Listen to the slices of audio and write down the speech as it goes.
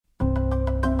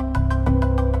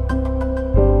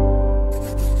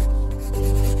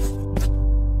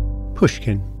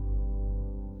Pushkin.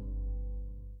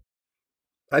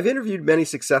 I've interviewed many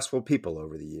successful people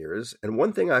over the years, and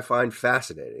one thing I find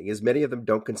fascinating is many of them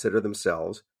don't consider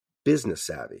themselves business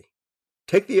savvy.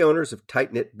 Take the owners of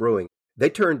Tight Knit Brewing. They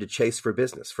turned to Chase for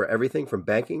Business for everything from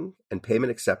banking and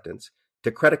payment acceptance to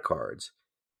credit cards,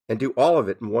 and do all of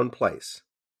it in one place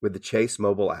with the Chase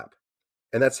mobile app.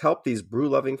 And that's helped these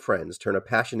brew-loving friends turn a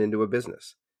passion into a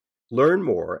business. Learn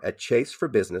more at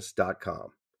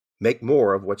chaseforbusiness.com. Make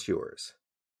more of what's yours.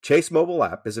 Chase mobile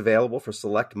app is available for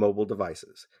select mobile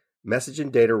devices. Message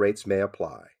and data rates may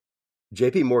apply.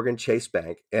 JP Morgan Chase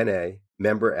Bank, N.A.,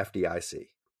 member FDIC.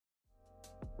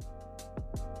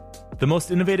 The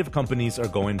most innovative companies are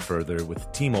going further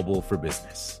with T-Mobile for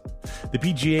Business. The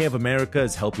PGA of America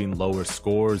is helping lower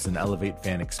scores and elevate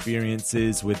fan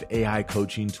experiences with AI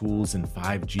coaching tools and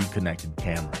 5G connected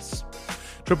cameras.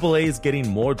 AAA is getting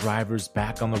more drivers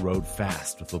back on the road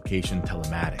fast with location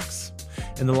telematics.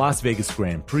 And the Las Vegas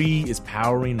Grand Prix is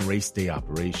powering race day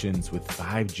operations with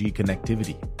 5G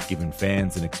connectivity, giving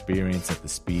fans an experience at the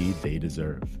speed they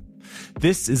deserve.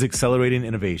 This is accelerating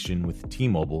innovation with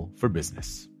T-Mobile for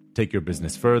Business. Take your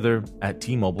business further at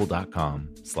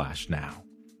T-Mobile.com/now.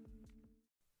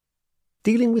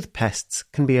 Dealing with pests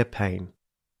can be a pain.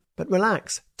 But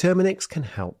relax, Terminix can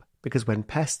help, because when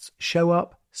pests show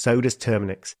up, so does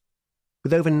Terminix.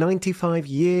 With over 95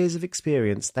 years of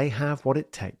experience, they have what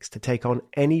it takes to take on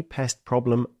any pest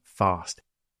problem fast.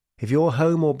 If your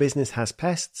home or business has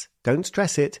pests, don't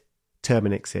stress it,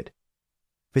 Terminix it.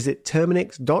 Visit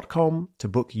Terminix.com to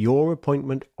book your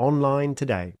appointment online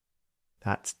today.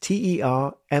 That's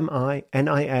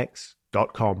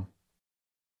Terminix.com.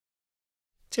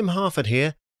 Tim Harford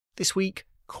here. This week,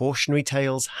 Cautionary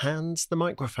Tales hands the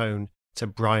microphone to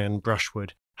Brian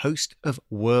Brushwood, host of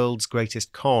World's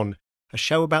Greatest Con, a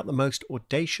show about the most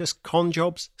audacious con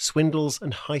jobs, swindles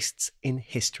and heists in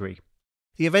history.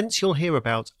 The events you'll hear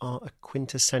about are a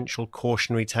quintessential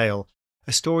cautionary tale,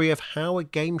 a story of how a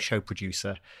game show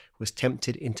producer was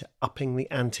tempted into upping the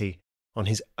ante on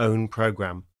his own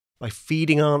programme by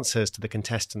feeding answers to the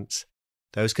contestants.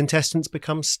 Those contestants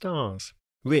become stars,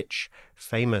 rich,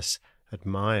 famous,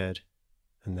 admired.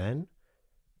 And then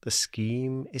the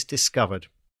scheme is discovered,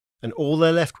 and all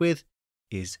they're left with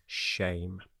is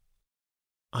shame.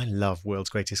 I love World's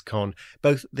Greatest Con,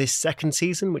 both this second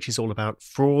season, which is all about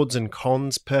frauds and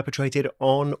cons perpetrated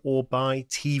on or by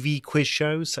TV quiz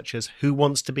shows such as Who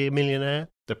Wants to Be a Millionaire,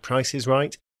 The Price is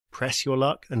Right, Press Your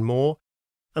Luck, and more,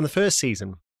 and the first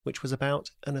season, which was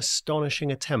about an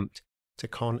astonishing attempt to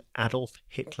con Adolf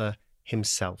Hitler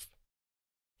himself.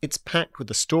 It's packed with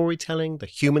the storytelling, the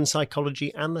human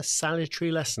psychology, and the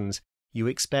salutary lessons you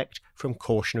expect from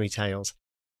cautionary tales.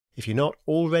 If you're not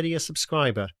already a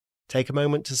subscriber, take a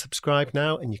moment to subscribe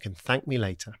now and you can thank me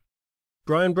later.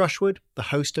 Brian Brushwood, the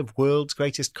host of World's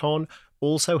Greatest Con,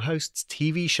 also hosts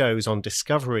TV shows on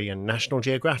Discovery and National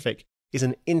Geographic, is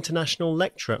an international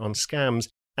lecturer on scams,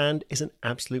 and is an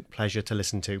absolute pleasure to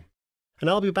listen to. And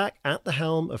I'll be back at the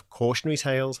helm of Cautionary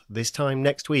Tales this time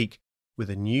next week with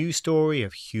a new story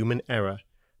of human error.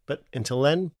 But until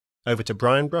then, over to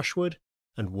Brian Brushwood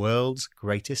and World's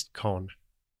Greatest Con.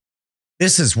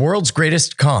 This is World's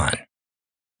Greatest Con.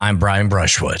 I'm Brian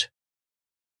Brushwood.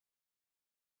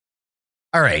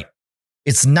 All right.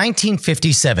 It's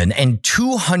 1957 and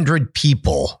 200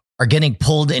 people are getting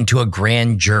pulled into a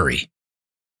grand jury.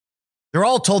 They're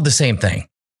all told the same thing.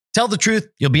 Tell the truth,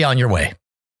 you'll be on your way.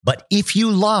 But if you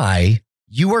lie,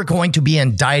 you are going to be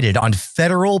indicted on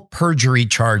federal perjury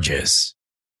charges.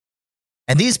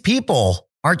 And these people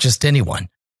aren't just anyone.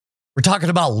 We're talking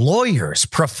about lawyers,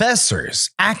 professors,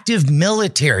 active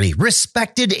military,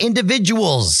 respected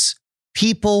individuals,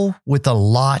 people with a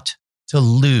lot to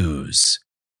lose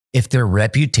if their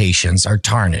reputations are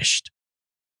tarnished.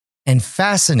 And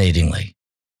fascinatingly,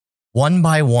 one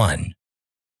by one,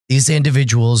 these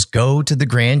individuals go to the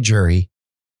grand jury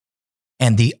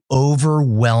and the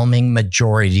overwhelming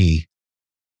majority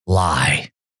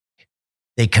lie.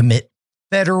 They commit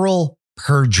federal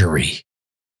perjury.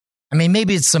 I mean,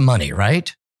 maybe it's some money,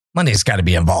 right? Money's got to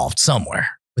be involved somewhere.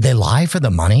 Would they lie for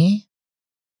the money?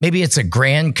 Maybe it's a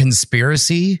grand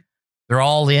conspiracy. They're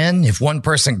all in. If one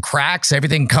person cracks,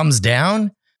 everything comes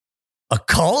down. A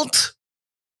cult?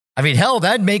 I mean, hell,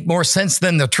 that'd make more sense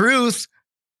than the truth.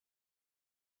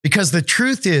 Because the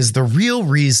truth is, the real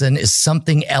reason is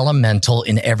something elemental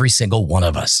in every single one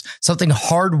of us, something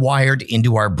hardwired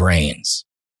into our brains.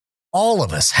 All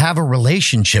of us have a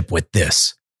relationship with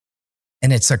this.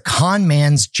 And it's a con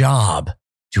man's job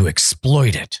to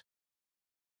exploit it.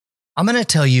 I'm going to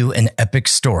tell you an epic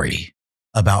story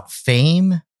about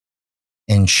fame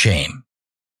and shame.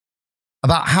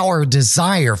 about how our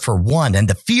desire for one and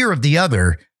the fear of the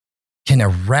other can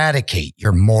eradicate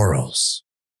your morals,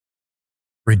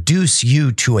 reduce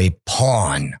you to a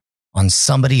pawn on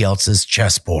somebody else's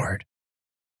chessboard.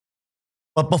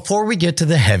 But before we get to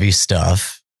the heavy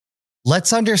stuff,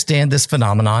 let's understand this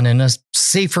phenomenon in a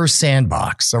safer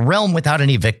sandbox, a realm without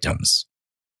any victims.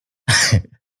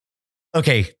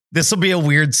 Okay, this will be a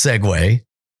weird segue,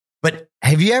 but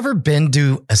have you ever been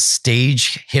to a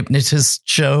stage hypnotist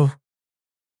show?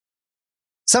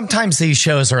 Sometimes these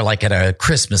shows are like at a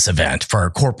Christmas event for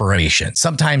a corporation.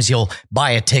 Sometimes you'll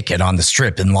buy a ticket on the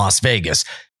strip in Las Vegas.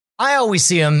 I always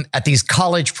see them at these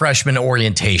college freshman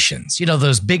orientations. You know,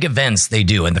 those big events they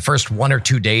do in the first 1 or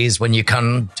 2 days when you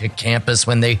come to campus,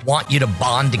 when they want you to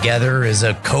bond together as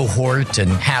a cohort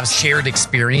and have shared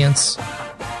experience.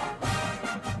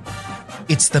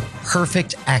 It's the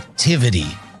perfect activity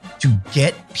to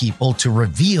get people to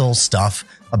reveal stuff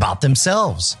about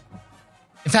themselves.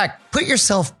 In fact, put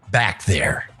yourself back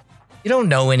there. You don't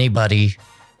know anybody.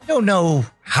 You don't know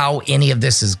how any of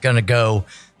this is going to go,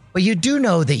 but you do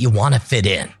know that you want to fit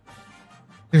in.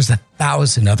 There's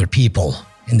 1,000 other people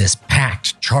in this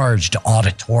packed, charged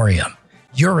auditorium.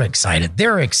 You're excited.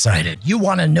 They're excited. You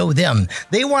want to know them.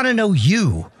 They want to know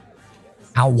you.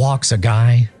 Out walks a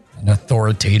guy in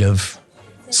authoritative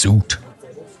suit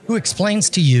who explains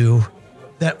to you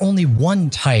that only one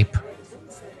type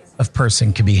of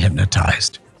person can be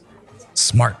hypnotized.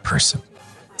 Smart person.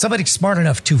 Somebody smart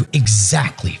enough to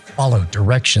exactly follow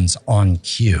directions on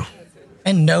cue.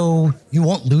 And no, you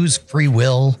won't lose free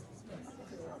will.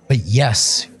 But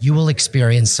yes, you will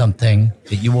experience something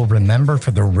that you will remember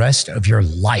for the rest of your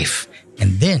life.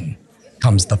 And then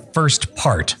comes the first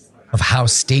part of how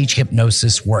stage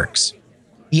hypnosis works.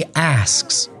 He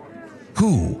asks,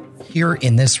 who here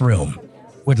in this room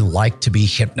would like to be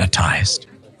hypnotized?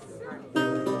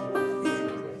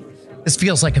 This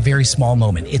feels like a very small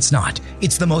moment. It's not.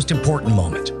 It's the most important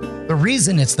moment. The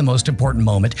reason it's the most important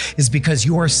moment is because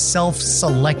you are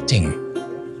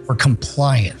self-selecting for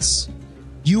compliance.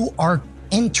 You are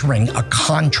entering a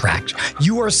contract.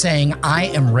 You are saying, I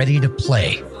am ready to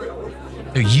play.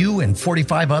 So you and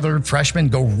 45 other freshmen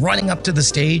go running up to the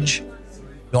stage.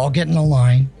 You all get in a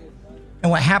line.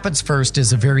 And what happens first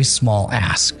is a very small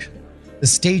ask. The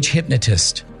stage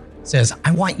hypnotist says,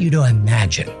 I want you to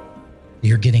imagine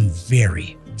you're getting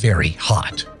very, very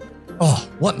hot. Oh,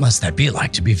 what must that be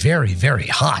like to be very, very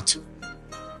hot?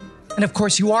 And of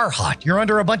course you are hot. You're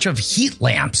under a bunch of heat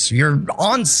lamps. You're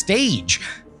on stage.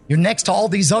 You're next to all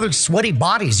these other sweaty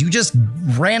bodies. You just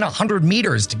ran 100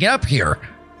 meters to get up here.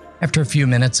 After a few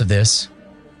minutes of this,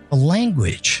 the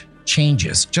language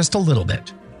changes just a little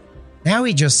bit. Now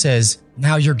he just says,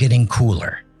 now you're getting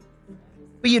cooler.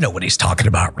 But you know what he's talking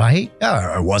about, right?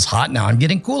 I was hot, now I'm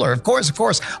getting cooler. Of course, of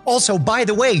course. Also, by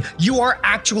the way, you are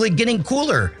actually getting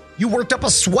cooler. You worked up a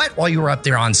sweat while you were up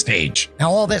there on stage.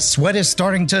 Now all that sweat is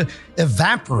starting to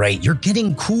evaporate. You're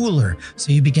getting cooler.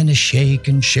 So you begin to shake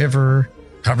and shiver,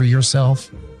 cover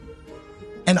yourself.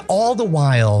 And all the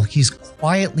while, he's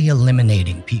quietly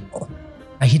eliminating people.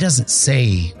 Now, he doesn't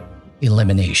say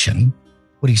elimination.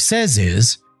 What he says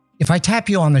is, if I tap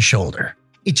you on the shoulder,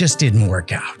 it just didn't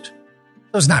work out.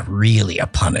 So it's not really a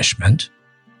punishment,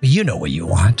 but you know what you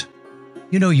want.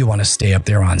 You know you want to stay up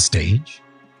there on stage.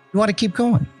 You want to keep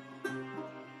going.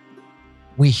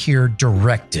 We hear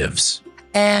directives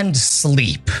and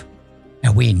sleep.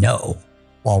 And we know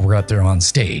while we're up there on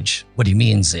stage, what he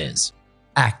means is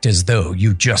act as though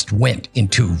you just went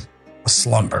into a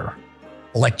slumber.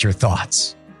 Collect your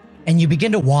thoughts. And you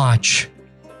begin to watch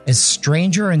as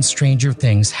stranger and stranger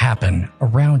things happen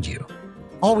around you.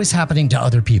 Always happening to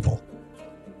other people.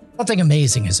 Something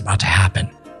amazing is about to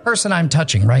happen. Person I'm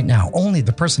touching right now, only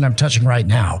the person I'm touching right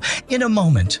now. In a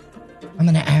moment, I'm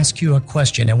going to ask you a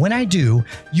question. And when I do,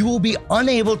 you will be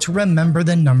unable to remember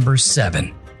the number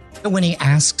 7. So when he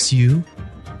asks you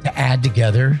to add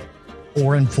together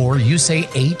 4 and 4, you say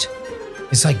 8.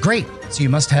 It's like, great. So you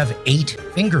must have 8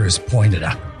 fingers pointed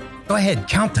up. Go ahead,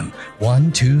 count them.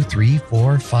 1, 2, 3,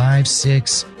 4, 5,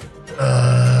 6. What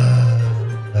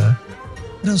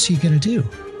else are you going to do?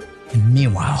 And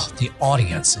meanwhile, the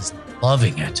audience is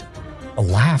loving it. The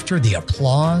laughter, the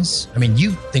applause. I mean,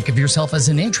 you think of yourself as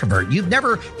an introvert. You've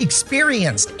never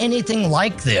experienced anything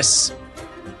like this.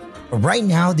 But right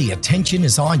now, the attention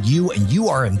is on you and you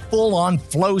are in full-on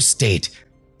flow state.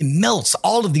 It melts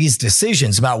all of these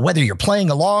decisions about whether you're playing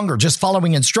along or just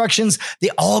following instructions. They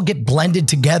all get blended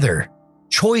together.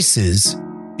 Choices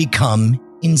become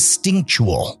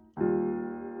instinctual.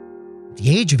 At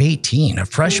the age of 18, a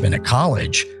freshman at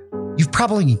college, you've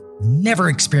probably never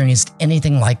experienced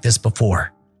anything like this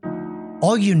before.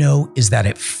 All you know is that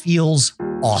it feels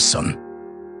awesome.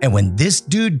 And when this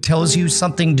dude tells you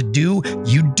something to do,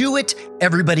 you do it,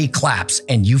 everybody claps,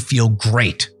 and you feel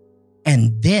great.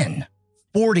 And then,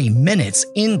 40 minutes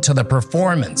into the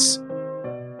performance,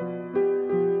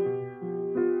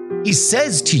 he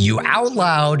says to you out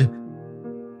loud,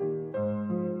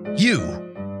 "You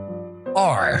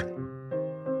are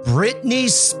Britney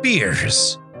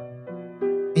Spears."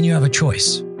 And you have a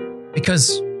choice,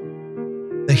 because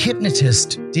the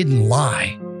hypnotist didn't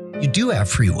lie. You do have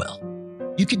free will.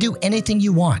 You could do anything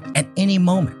you want at any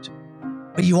moment.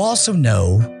 But you also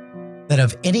know that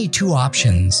of any two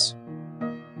options,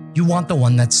 you want the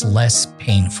one that's less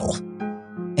painful.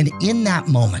 And in that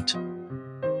moment,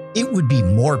 it would be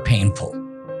more painful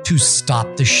to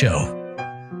stop the show,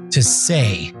 to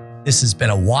say, "This has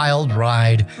been a wild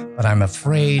ride, but I'm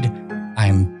afraid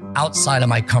I'm outside of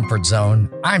my comfort zone.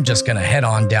 I'm just going to head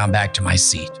on down back to my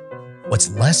seat." What's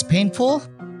less painful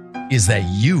is that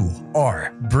you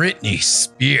are Britney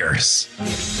Spears.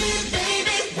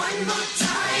 Baby, one more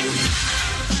time.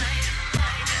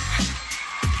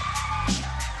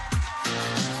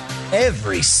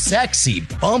 Every sexy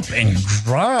bump and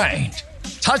grind,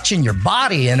 touching your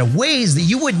body in ways that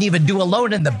you wouldn't even do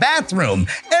alone in the bathroom.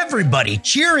 Everybody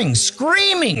cheering,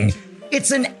 screaming.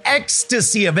 It's an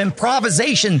ecstasy of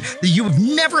improvisation that you've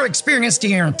never experienced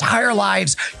in your entire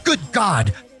lives. Good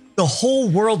God, the whole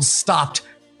world stopped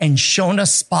and shone a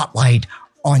spotlight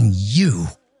on you.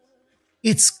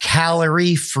 It's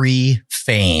calorie-free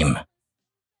fame.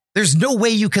 There's no way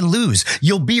you can lose.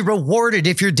 You'll be rewarded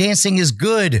if your dancing is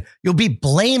good. You'll be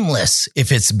blameless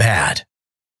if it's bad.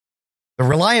 The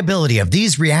reliability of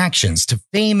these reactions to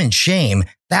fame and shame,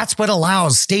 that's what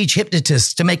allows stage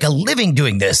hypnotists to make a living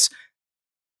doing this.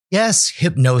 Yes,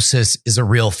 hypnosis is a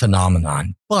real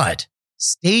phenomenon, but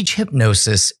stage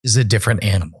hypnosis is a different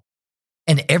animal.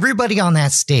 And everybody on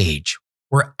that stage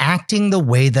were acting the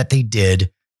way that they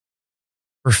did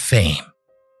for fame.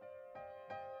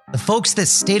 The folks that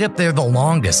stayed up there the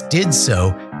longest did so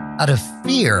out of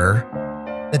fear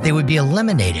that they would be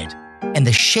eliminated and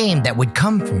the shame that would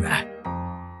come from that.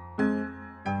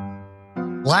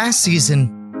 Last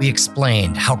season, we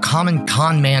explained how common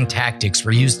con man tactics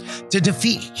were used to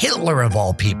defeat Hitler of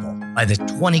all people by the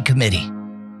 20 Committee.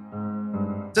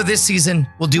 So this season,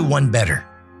 we'll do one better.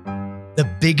 The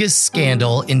biggest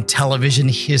scandal in television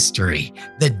history,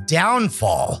 the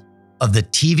downfall of the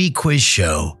TV quiz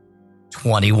show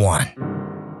 21.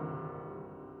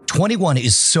 21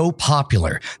 is so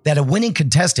popular that a winning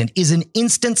contestant is an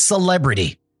instant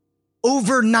celebrity.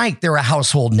 Overnight, they're a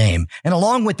household name. And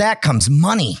along with that comes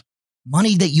money.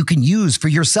 Money that you can use for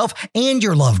yourself and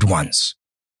your loved ones.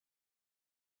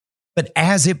 But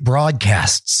as it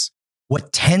broadcasts,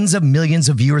 what tens of millions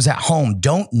of viewers at home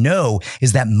don't know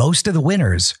is that most of the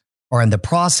winners are in the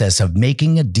process of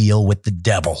making a deal with the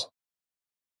devil.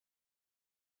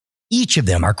 Each of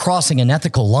them are crossing an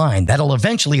ethical line that'll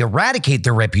eventually eradicate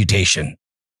their reputation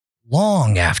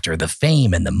long after the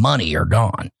fame and the money are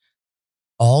gone.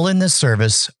 All in the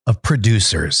service of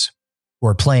producers who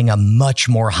are playing a much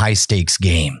more high-stakes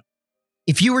game.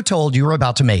 If you were told you were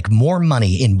about to make more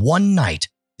money in one night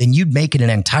than you'd make in an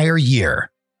entire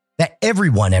year, that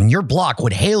everyone in your block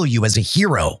would hail you as a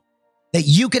hero, that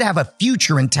you could have a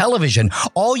future in television,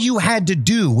 all you had to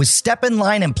do was step in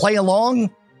line and play along,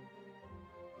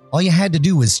 all you had to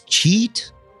do was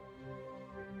cheat,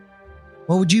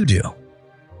 what would you do?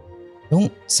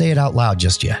 Don't say it out loud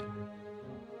just yet.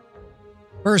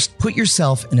 First, put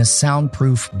yourself in a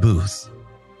soundproof booth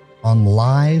on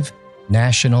live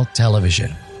national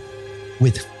television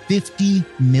with 50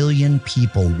 million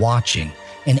people watching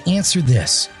and answer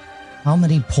this. How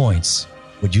many points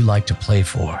would you like to play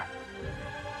for?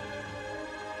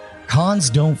 Cons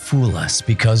don't fool us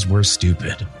because we're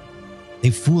stupid.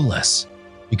 They fool us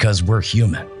because we're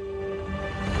human.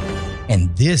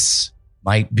 And this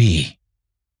might be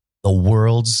the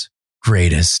world's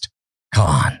greatest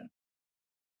con.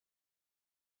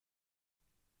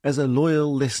 As a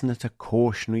loyal listener to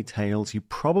Cautionary Tales, you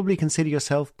probably consider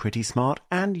yourself pretty smart,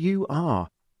 and you are.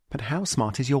 But how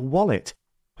smart is your wallet?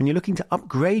 When you're looking to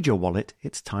upgrade your wallet,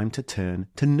 it's time to turn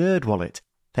to NerdWallet.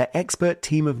 Their expert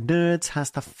team of nerds has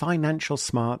the financial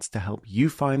smarts to help you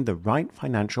find the right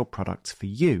financial products for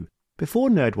you. Before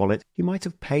NerdWallet, you might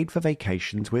have paid for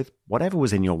vacations with whatever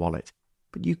was in your wallet,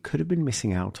 but you could have been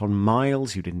missing out on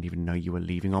miles you didn't even know you were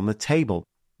leaving on the table.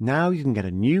 Now you can get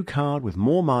a new card with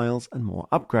more miles and more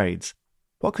upgrades.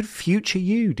 What could future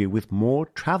you do with more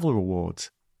travel rewards?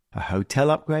 A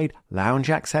hotel upgrade, lounge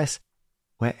access?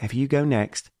 Wherever you go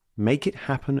next, make it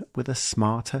happen with a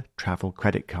smarter travel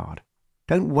credit card.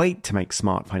 Don't wait to make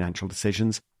smart financial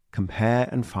decisions. Compare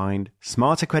and find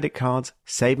smarter credit cards,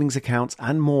 savings accounts,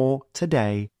 and more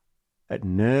today at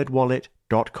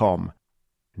nerdwallet.com.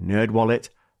 NerdWallet,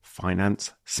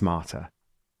 finance smarter.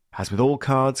 As with all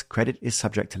cards, credit is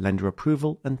subject to lender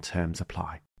approval and terms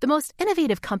apply. The most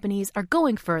innovative companies are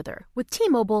going further with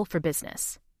T-Mobile for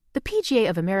Business. The PGA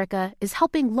of America is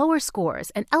helping lower scores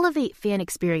and elevate fan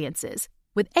experiences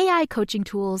with AI coaching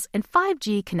tools and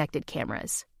 5G connected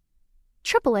cameras.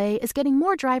 AAA is getting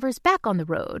more drivers back on the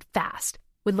road fast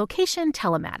with location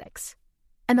telematics.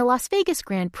 And the Las Vegas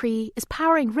Grand Prix is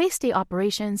powering race day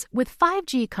operations with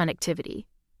 5G connectivity,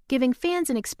 giving fans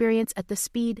an experience at the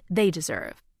speed they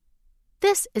deserve.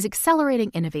 This is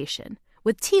accelerating innovation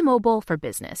with T-Mobile for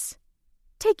Business.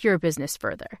 Take your business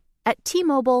further at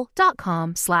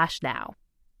T-Mobile.com/now.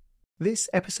 This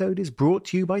episode is brought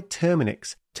to you by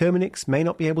Terminix. Terminix may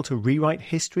not be able to rewrite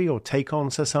history or take on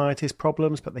society's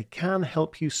problems, but they can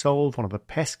help you solve one of the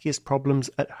peskiest problems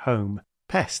at home.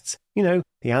 Pests. You know,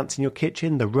 the ants in your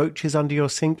kitchen, the roaches under your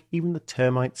sink, even the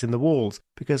termites in the walls.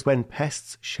 Because when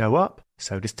pests show up,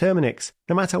 so does Terminix.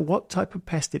 No matter what type of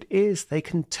pest it is, they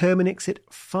can Terminix it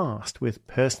fast with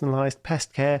personalized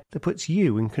pest care that puts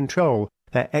you in control.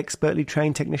 Their expertly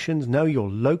trained technicians know your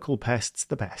local pests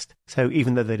the best. So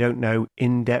even though they don't know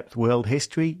in-depth world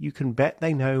history, you can bet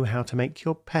they know how to make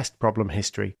your pest problem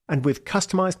history. And with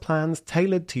customized plans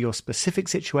tailored to your specific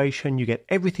situation, you get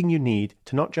everything you need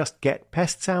to not just get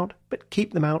pests out, but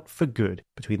keep them out for good.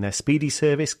 Between their speedy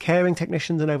service, caring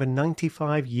technicians, and over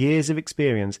 95 years of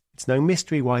experience, it's no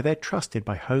mystery why they're trusted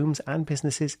by homes and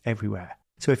businesses everywhere.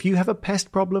 So if you have a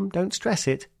pest problem, don't stress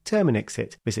it, Terminix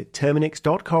it. Visit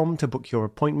Terminix.com to book your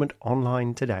appointment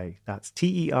online today. That's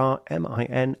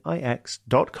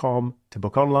Terminix.com to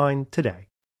book online today.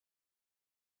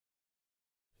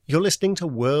 You're listening to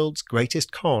World's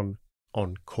Greatest Con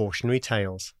on Cautionary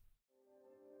Tales.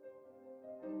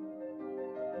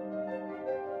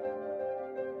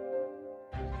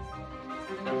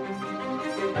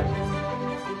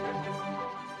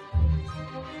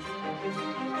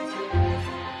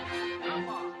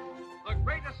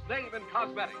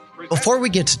 Before we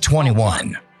get to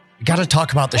 21, we got to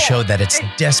talk about the show that it's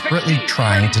desperately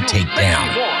trying to take down.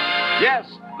 Yes,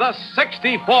 the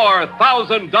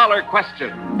 $64,000 question.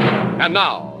 And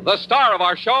now, the star of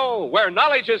our show, where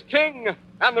knowledge is king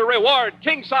and the reward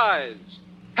king size,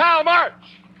 Hal March.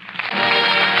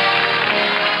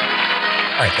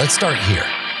 All right, let's start here.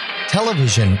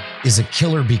 Television is a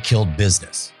kill-or-be-killed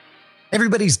business.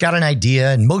 Everybody's got an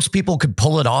idea, and most people could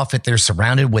pull it off if they're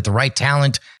surrounded with the right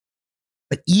talent.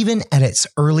 But even at its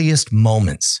earliest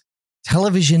moments,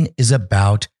 television is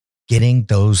about getting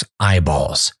those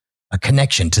eyeballs, a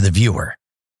connection to the viewer.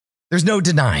 There's no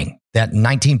denying that in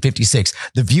 1956,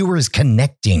 the viewer is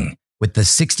connecting with the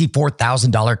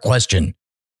 $64,000 question.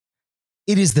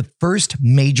 It is the first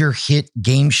major hit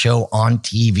game show on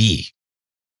TV.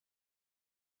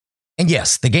 And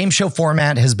yes, the game show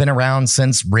format has been around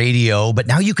since radio, but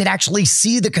now you could actually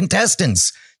see the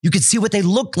contestants. You could see what they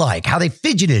looked like, how they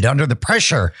fidgeted under the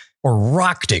pressure, or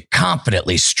rocked it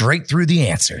confidently straight through the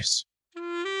answers.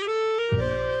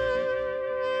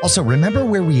 Also, remember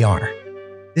where we are.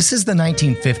 This is the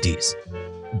 1950s.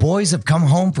 Boys have come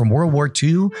home from World War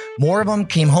II. More of them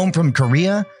came home from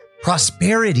Korea.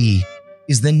 Prosperity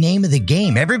is the name of the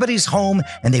game. Everybody's home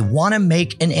and they want to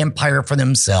make an empire for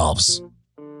themselves.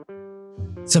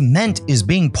 Cement is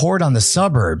being poured on the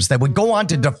suburbs that would go on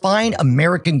to define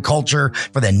American culture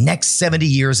for the next 70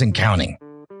 years and counting.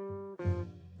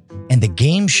 And the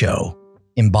game show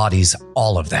embodies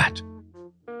all of that.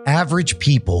 Average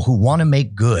people who want to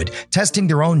make good, testing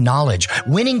their own knowledge,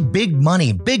 winning big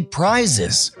money, big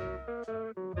prizes.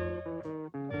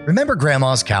 Remember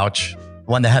Grandma's couch? The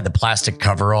one that had the plastic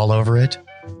cover all over it?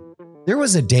 There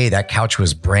was a day that couch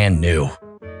was brand new.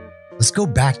 Let's go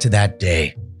back to that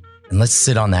day. And let's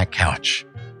sit on that couch.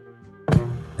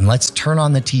 And let's turn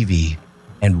on the TV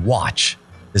and watch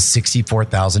the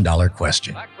 $64,000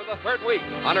 question. Back for the third week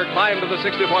on her climb to the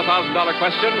 $64,000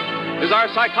 question is our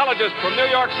psychologist from New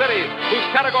York City, whose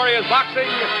category is boxing,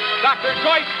 Dr.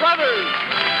 Joyce Brothers.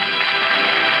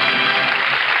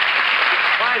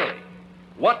 Finally,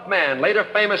 what man, later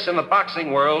famous in the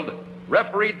boxing world,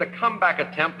 refereed the comeback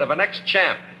attempt of an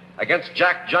ex-champ against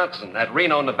Jack Johnson at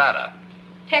Reno, Nevada?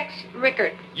 Tex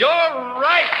Rickard. You're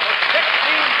right!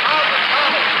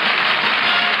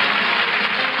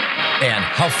 $16,000! Man,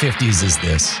 how 50s is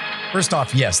this? First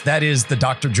off, yes, that is the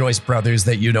Dr. Joyce Brothers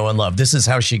that you know and love. This is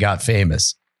how she got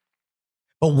famous.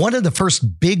 But one of the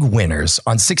first big winners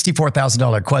on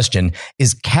 $64,000 question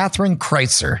is Catherine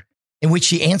Kreitzer, in which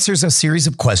she answers a series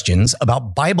of questions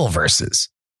about Bible verses.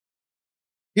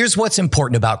 Here's what's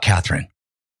important about Catherine.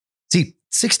 See,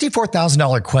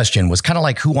 $64,000 question was kind of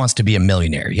like Who Wants to Be a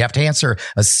Millionaire? You have to answer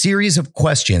a series of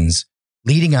questions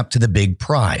leading up to the big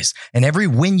prize. And every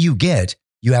win you get,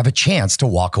 you have a chance to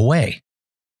walk away.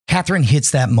 Catherine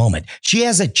hits that moment. She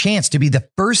has a chance to be the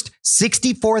first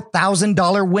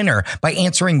 $64,000 winner by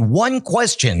answering one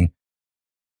question,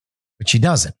 but she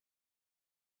doesn't.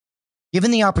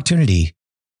 Given the opportunity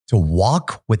to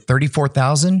walk with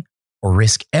 $34,000 or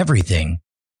risk everything,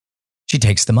 she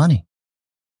takes the money.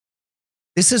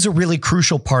 This is a really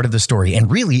crucial part of the story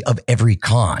and really of every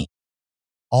con.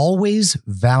 Always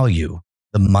value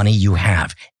the money you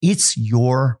have. It's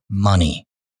your money.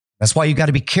 That's why you got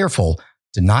to be careful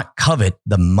to not covet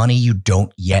the money you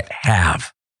don't yet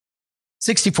have.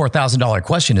 $64,000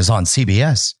 question is on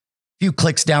CBS. A few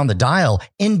clicks down the dial,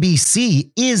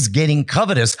 NBC is getting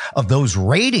covetous of those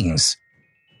ratings.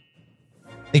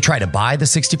 They try to buy the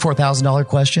 $64,000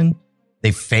 question.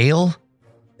 They fail.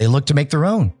 They look to make their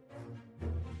own.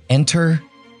 Enter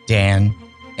Dan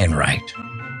Enright.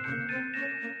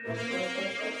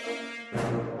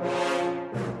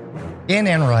 Dan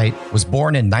Enright was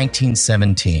born in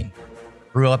 1917.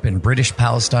 Grew up in British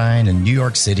Palestine and New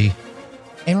York City.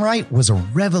 Enright was a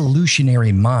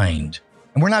revolutionary mind.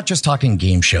 And we're not just talking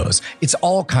game shows. It's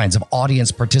all kinds of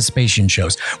audience participation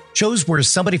shows. Shows where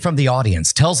somebody from the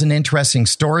audience tells an interesting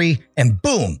story and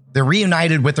boom, they're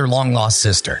reunited with their long-lost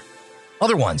sister.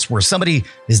 Other ones where somebody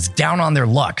is down on their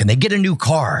luck and they get a new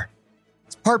car.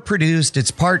 It's part produced,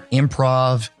 it's part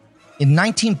improv. In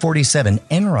 1947,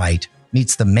 Enright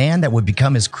meets the man that would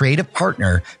become his creative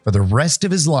partner for the rest of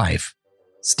his life,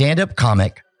 stand-up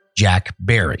comic Jack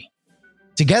Barry.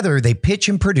 Together, they pitch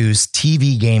and produce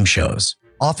TV game shows,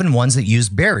 often ones that use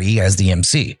Barry as the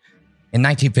MC. In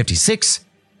 1956,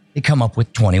 they come up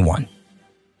with 21.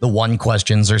 The 1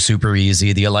 questions are super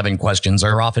easy. The 11 questions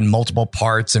are often multiple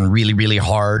parts and really, really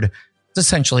hard. It's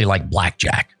essentially like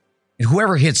blackjack. And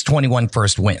whoever hits 21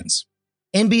 first wins.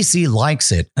 NBC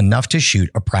likes it enough to shoot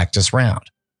a practice round.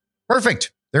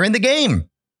 Perfect. They're in the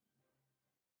game.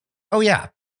 Oh yeah,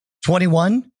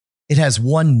 21. It has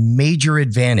one major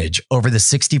advantage over the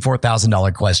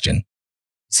 $64,000 question.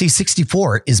 See,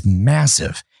 64 is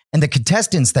massive, and the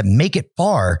contestants that make it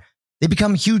far, they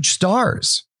become huge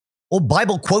stars. Old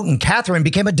Bible quoting Catherine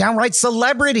became a downright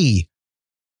celebrity.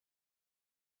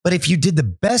 But if you did the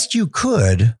best you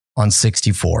could on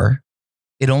 64,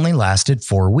 it only lasted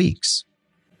 4 weeks.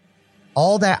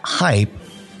 All that hype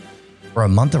for a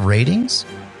month of ratings?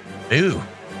 Ooh,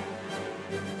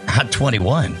 not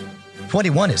 21.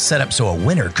 21 is set up so a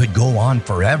winner could go on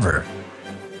forever.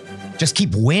 Just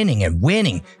keep winning and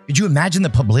winning. Could you imagine the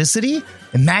publicity?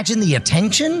 Imagine the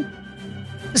attention?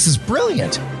 This is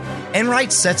brilliant.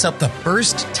 Enright sets up the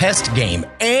first test game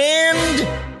and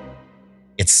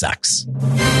it sucks.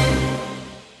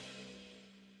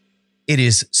 It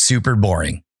is super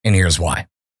boring, and here's why.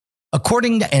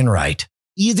 According to Enright,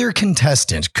 either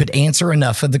contestant could answer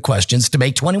enough of the questions to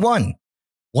make 21.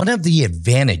 One of the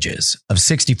advantages of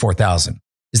 64,000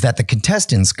 is that the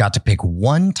contestants got to pick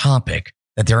one topic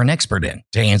that they're an expert in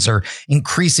to answer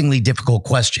increasingly difficult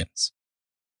questions.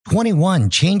 21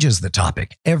 changes the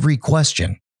topic every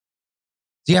question.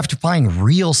 So you have to find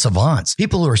real savants,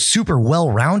 people who are super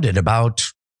well-rounded about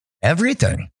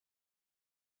everything.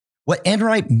 What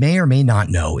Enright may or may not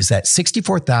know is that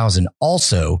 64,000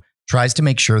 also tries to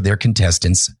make sure their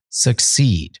contestants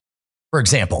succeed. For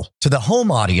example, to the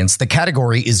home audience, the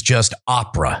category is just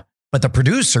opera, but the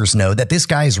producers know that this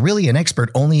guy is really an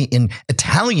expert only in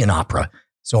Italian opera.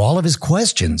 So all of his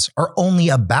questions are only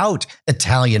about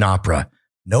Italian opera.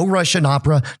 No Russian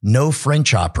opera, no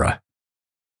French opera.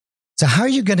 So how are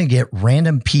you going to get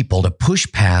random people to push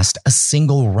past a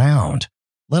single round,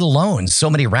 let alone so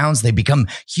many rounds they become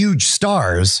huge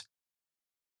stars?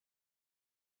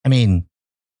 I mean,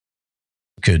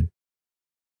 could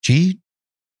cheat?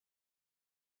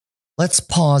 Let's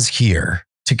pause here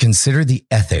to consider the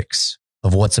ethics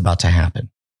of what's about to happen.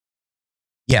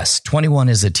 Yes, 21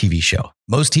 is a TV show.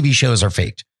 Most TV shows are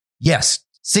faked. Yes,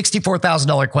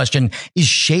 $64,000 question is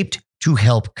shaped to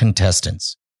help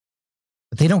contestants.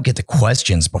 But they don't get the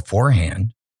questions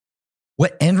beforehand.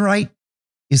 What Enright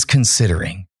is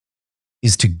considering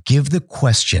is to give the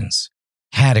questions,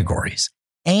 categories,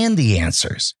 and the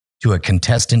answers to a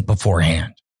contestant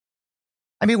beforehand.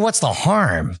 I mean, what's the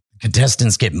harm?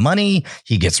 Contestants get money,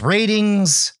 he gets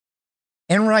ratings.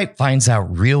 Enright finds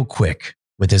out real quick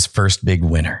with his first big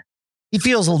winner. He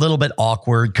feels a little bit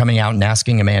awkward coming out and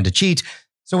asking a man to cheat,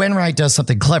 so Enright does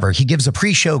something clever. He gives a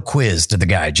pre-show quiz to the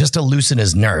guy just to loosen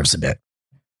his nerves a bit.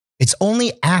 It's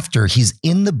only after he's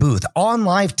in the booth on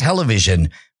live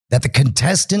television that the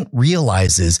contestant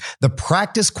realizes the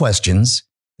practice questions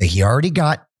that he already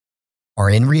got are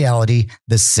in reality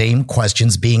the same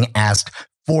questions being asked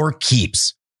for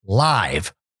keeps,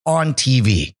 live, on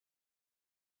TV.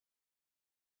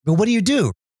 But what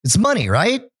do? It's money,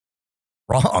 right?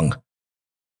 Wrong.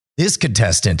 This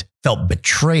contestant felt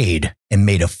betrayed and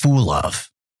made a fool of.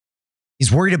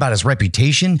 He's worried about his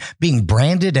reputation, being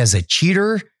branded as a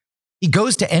cheater. He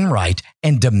goes to Enright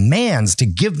and demands to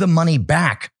give the money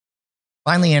back.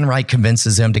 Finally, Enright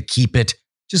convinces him to keep it,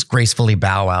 just gracefully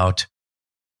bow out.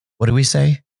 What do we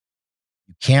say?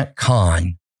 You can't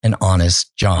con an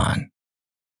honest John.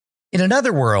 In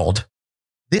another world,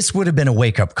 this would have been a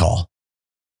wake-up call.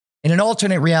 In an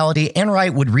alternate reality,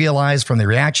 Enright would realize from the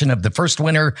reaction of the first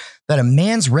winner that a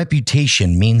man's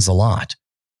reputation means a lot,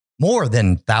 more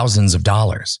than thousands of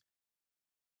dollars.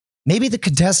 Maybe the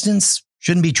contestants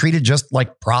shouldn't be treated just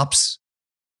like props.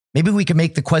 Maybe we can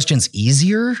make the questions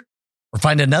easier or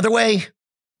find another way.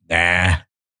 Nah,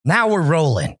 now we're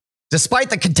rolling. Despite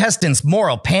the contestants'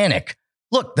 moral panic,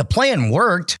 look, the plan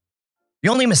worked. The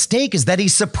only mistake is that he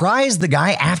surprised the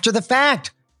guy after the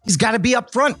fact. He's got to be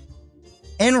upfront.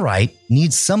 Enright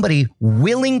needs somebody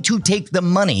willing to take the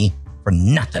money for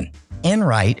nothing.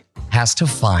 Enright has to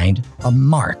find a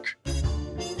mark.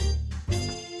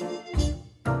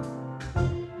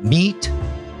 Meet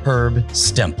Herb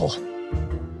Stempel.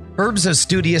 Herb's a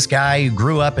studious guy who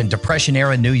grew up in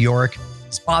Depression-era New York.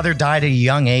 His father died at a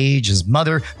young age. His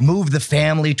mother moved the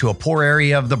family to a poor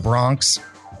area of the Bronx.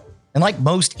 And like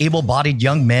most able-bodied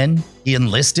young men, he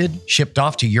enlisted, shipped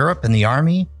off to Europe in the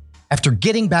army. After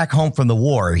getting back home from the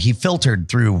war, he filtered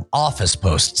through office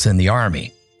posts in the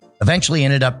army. Eventually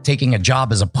ended up taking a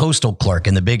job as a postal clerk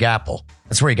in the Big Apple.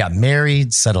 That's where he got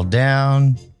married, settled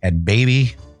down, had a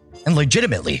baby. And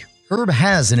legitimately, Herb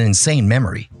has an insane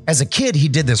memory. As a kid, he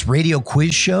did this radio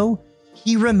quiz show.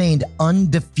 He remained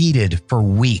undefeated for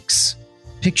weeks.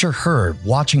 Picture Herb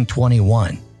watching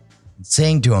 21 and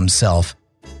saying to himself,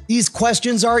 "These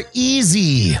questions are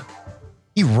easy."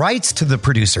 He writes to the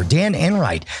producer, Dan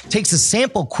Enright, takes a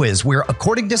sample quiz where,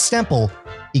 according to Stempel,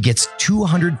 he gets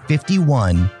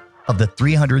 251 of the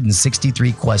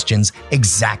 363 questions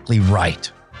exactly right.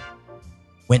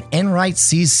 When Enright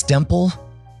sees Stempel,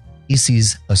 he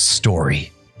sees a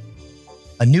story.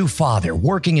 A new father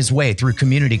working his way through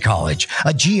community college,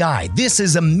 a GI. This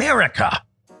is America.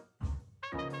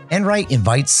 Enright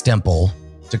invites Stempel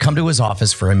to come to his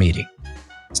office for a meeting.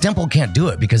 Stempel can't do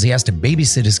it because he has to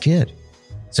babysit his kid.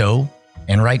 So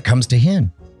Enright comes to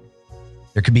him.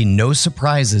 There could be no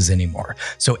surprises anymore.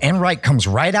 So Enright comes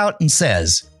right out and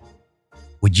says,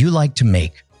 "Would you like to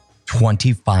make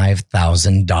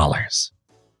 $25,000?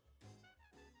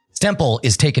 Stempel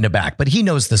is taken aback, but he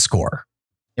knows the score.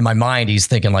 In my mind, he's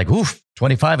thinking like, oof,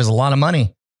 25 is a lot of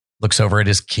money. Looks over at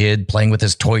his kid playing with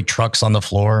his toy trucks on the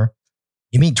floor.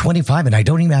 You mean 25 and I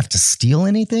don't even have to steal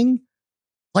anything?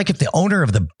 Like if the owner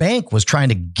of the bank was trying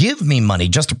to give me money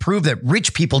just to prove that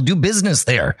rich people do business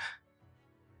there.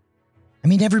 I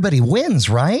mean, everybody wins,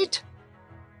 right?"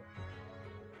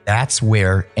 That's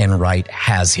where Enright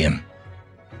has him.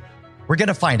 We're going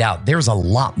to find out there's a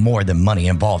lot more than money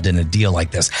involved in a deal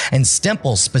like this. And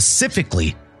Stempel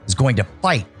specifically is going to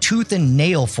fight tooth and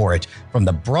nail for it from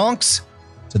the Bronx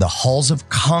to the halls of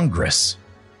Congress.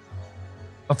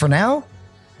 But for now,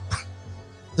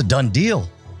 it's a done deal.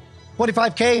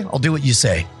 25K, I'll do what you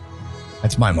say.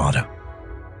 That's my motto.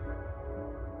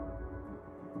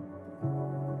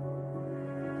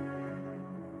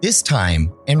 This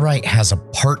time, Enright has a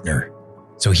partner,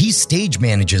 so he stage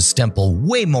manages Stempel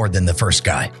way more than the first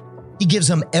guy. He gives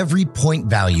him every point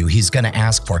value he's going to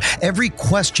ask for, every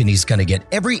question he's going to get,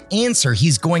 every answer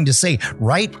he's going to say,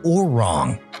 right or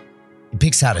wrong. He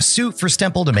picks out a suit for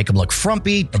Stempel to make him look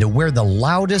frumpy and to wear the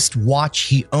loudest watch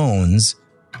he owns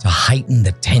to heighten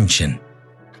the tension.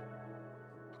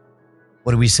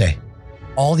 What do we say?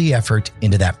 All the effort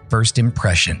into that first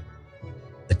impression,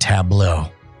 the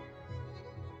tableau.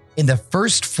 In the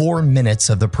first 4 minutes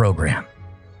of the program,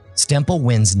 Stempel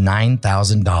wins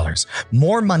 $9,000,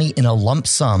 more money in a lump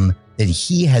sum than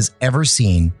he has ever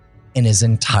seen in his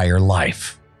entire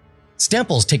life.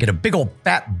 Stempel's taking a big old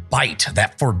fat bite of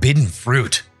that forbidden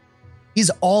fruit. He's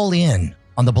all in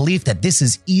on the belief that this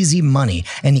is easy money,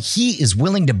 and he is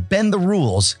willing to bend the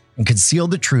rules and conceal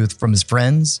the truth from his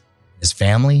friends, his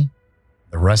family,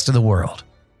 the rest of the world.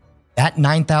 That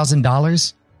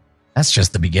 $9,000, that's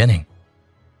just the beginning.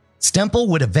 Stempel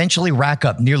would eventually rack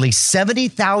up nearly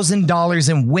 $70,000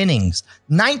 in winnings,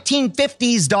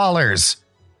 1950s dollars.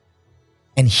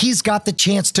 And he's got the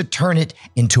chance to turn it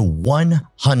into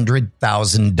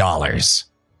 $100,000.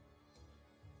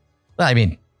 I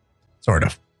mean, sort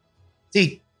of.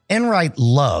 See, Enright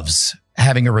loves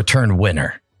having a return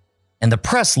winner. and the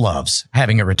press loves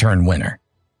having a return winner.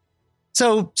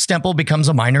 So Stemple becomes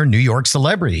a minor New York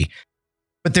celebrity.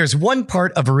 But there's one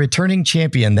part of a returning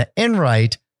champion that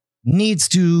Enright needs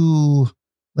to,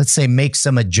 let's say, make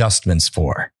some adjustments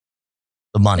for.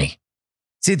 The money.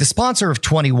 See, the sponsor of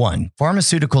 21,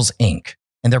 Pharmaceuticals Inc.,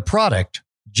 and their product,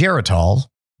 Geritol,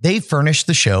 they furnish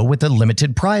the show with a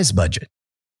limited prize budget.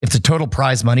 If the total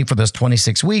prize money for those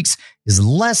 26 weeks is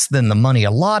less than the money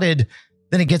allotted,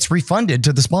 then it gets refunded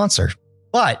to the sponsor.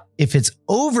 But if it's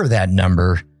over that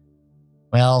number,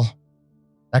 well,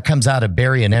 that comes out of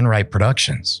Barry and Enright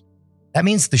Productions. That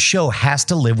means the show has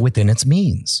to live within its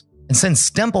means. And since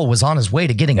Stemple was on his way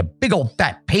to getting a big old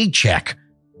fat paycheck,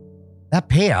 that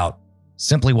payout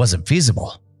simply wasn't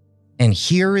feasible. And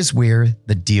here is where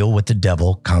the deal with the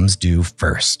devil comes due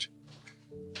first.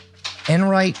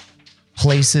 Enright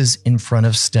places in front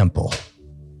of Stemple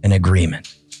an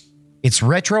agreement. It's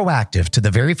retroactive to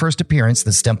the very first appearance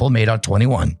that Stemple made on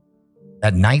 21,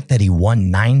 that night that he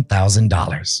won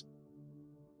 $9,000.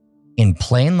 In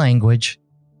plain language,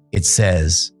 it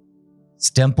says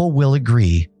Stemple will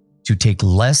agree to take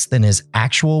less than his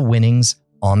actual winnings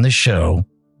on the show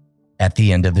at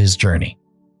the end of his journey.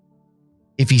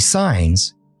 If he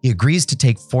signs, he agrees to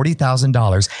take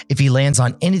 $40,000 if he lands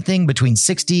on anything between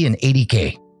 60 and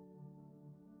 80K.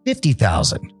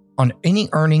 $50,000 on any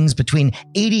earnings between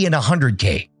 80 and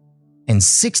 100K, and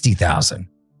 $60,000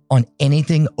 on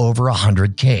anything over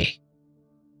 100K.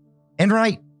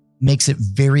 Enright makes it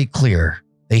very clear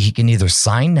that he can either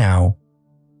sign now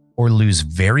or lose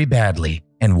very badly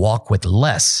and walk with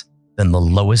less than the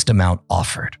lowest amount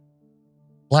offered.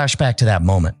 Flashback to that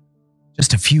moment.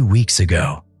 Just a few weeks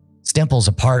ago, Stemple's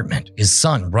apartment, his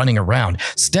son running around.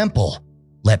 Stemple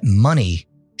let money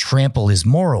trample his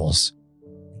morals.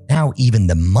 Now even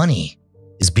the money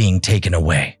is being taken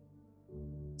away.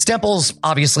 Stemple's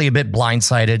obviously a bit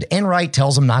blindsided. Enright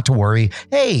tells him not to worry.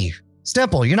 Hey,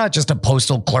 Stemple, you're not just a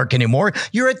postal clerk anymore.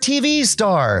 You're a TV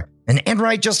star. And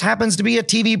Enright just happens to be a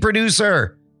TV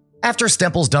producer. After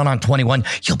Stemple's done on 21,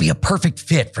 he'll be a perfect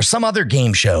fit for some other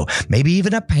game show, maybe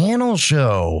even a panel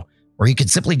show, where he could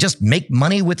simply just make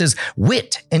money with his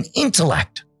wit and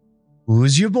intellect.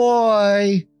 Who's your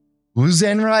boy? Who's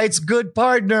Enright's good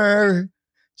partner?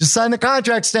 Just sign the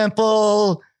contract,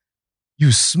 Stemple.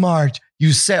 You smart.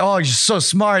 You say, oh, you're so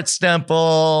smart,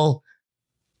 Stemple.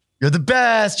 You're the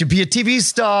best. You'll be a TV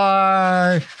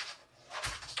star.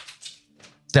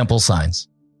 Stemple signs.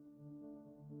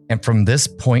 And from this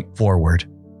point forward,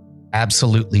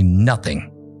 absolutely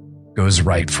nothing goes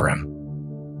right for him.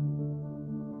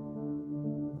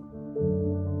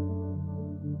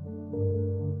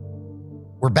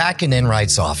 We're back in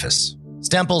Enright's office.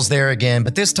 Stemple's there again,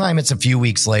 but this time it's a few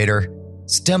weeks later.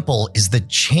 Stemple is the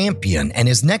champion, and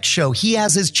his next show, he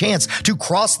has his chance to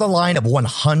cross the line of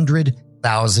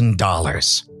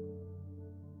 $100,000.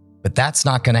 But that's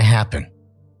not going to happen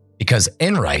because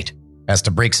Enright has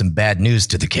to break some bad news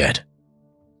to the kid.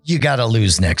 You got to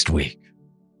lose next week.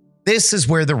 This is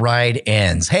where the ride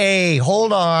ends. Hey,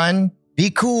 hold on.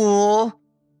 Be cool.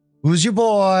 Who's your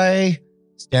boy?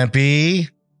 Stempy.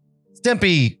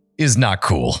 Stempy is not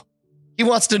cool. He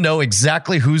wants to know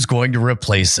exactly who's going to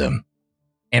replace him.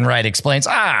 Enright explains,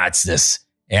 it's this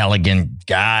elegant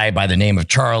guy by the name of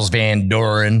Charles Van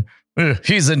Doren.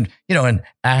 He's an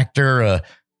actor, a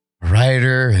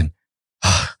writer, and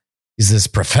he's this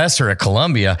professor at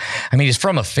Columbia. I mean, he's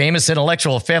from a famous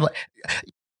intellectual family.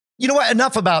 You know what?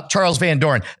 Enough about Charles Van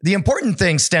Doren. The important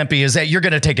thing, Stempy, is that you're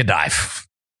going to take a dive.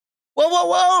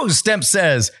 Whoa, Stemp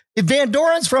says. If Van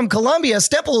Doren's from Columbia,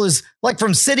 Stemple is like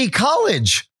from City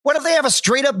College. What if they have a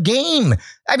straight up game?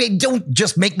 I mean, don't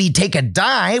just make me take a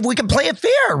dive. We can play it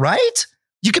fair, right?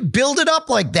 You can build it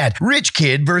up like that. Rich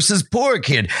kid versus poor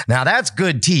kid. Now that's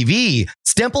good TV.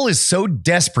 Stemple is so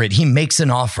desperate, he makes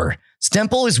an offer.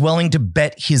 Stemple is willing to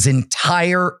bet his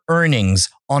entire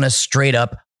earnings on a straight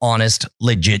up, honest,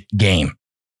 legit game.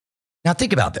 Now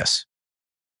think about this.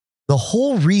 The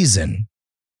whole reason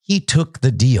he took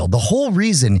the deal, the whole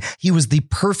reason he was the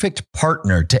perfect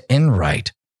partner to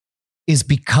Enright, is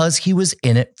because he was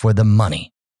in it for the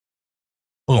money.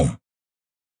 Boom.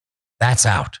 That's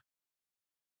out.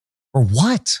 For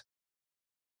what?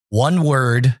 One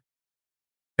word,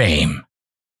 fame.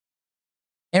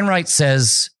 Enright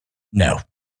says, no. The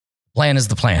plan is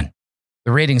the plan.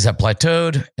 The ratings have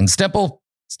plateaued, and Stemple,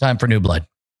 it's time for new blood.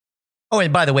 Oh,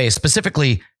 and by the way,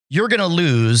 specifically, you're going to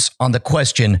lose on the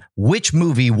question, which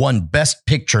movie won Best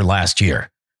Picture last year?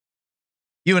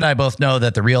 You and I both know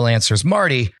that the real answer is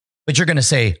Marty, but you're going to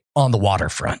say On the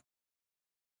Waterfront.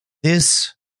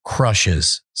 This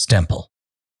crushes Stemple.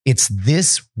 It's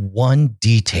this one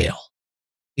detail.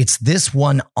 It's this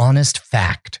one honest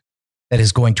fact that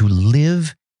is going to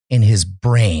live in his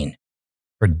brain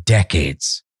for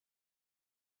decades.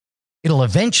 It'll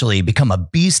eventually become a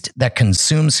beast that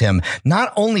consumes him.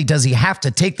 Not only does he have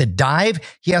to take the dive,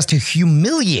 he has to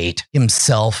humiliate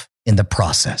himself in the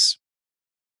process.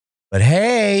 But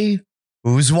hey,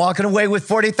 who's walking away with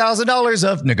 $40,000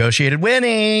 of negotiated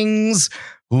winnings?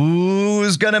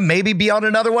 Who's going to maybe be on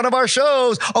another one of our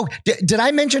shows? Oh, did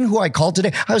I mention who I called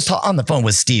today? I was on the phone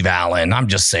with Steve Allen. I'm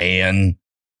just saying.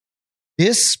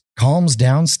 This calms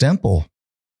down Stemple.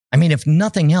 I mean, if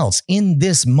nothing else, in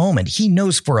this moment, he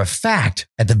knows for a fact,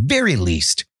 at the very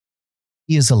least,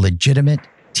 he is a legitimate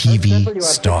TV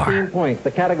star. 15 points.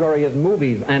 The category is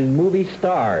movies and movie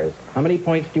stars. How many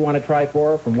points do you want to try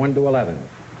for from 1 to 11?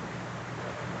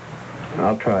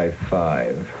 I'll try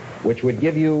 5. Which would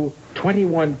give you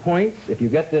 21 points if you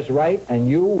get this right, and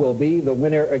you will be the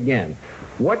winner again.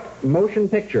 What motion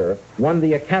picture won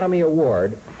the Academy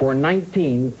Award for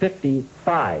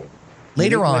 1955?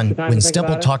 Later on, when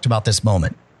Stemple talked about this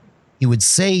moment, he would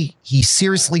say he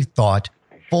seriously thought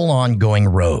full-on going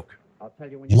rogue.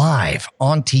 Live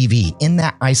on TV in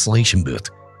that isolation booth.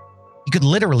 He could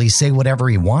literally say whatever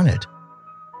he wanted.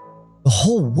 The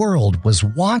whole world was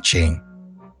watching.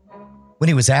 When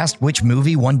he was asked which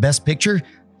movie won Best Picture,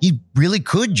 he really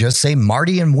could just say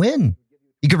Marty and win.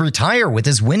 He could retire with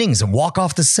his winnings and walk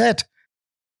off the set.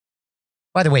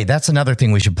 By the way, that's another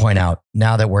thing we should point out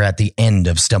now that we're at the end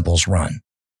of Stemple's run.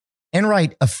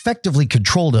 Enright effectively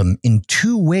controlled him in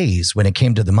 2 ways when it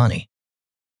came to the money.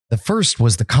 The first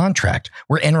was the contract,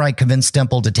 where Enright convinced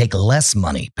Stemple to take less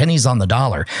money, pennies on the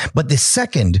dollar. But the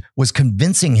second was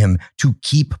convincing him to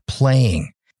keep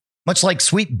playing. Much like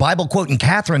sweet Bible quoting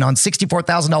Catherine on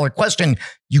 $64,000 Question,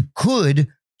 you could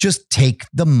just take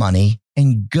the money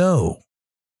and go.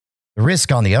 The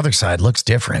risk on the other side looks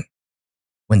different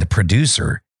when the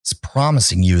producer is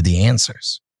promising you the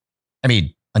answers. I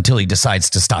mean, until he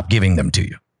decides to stop giving them to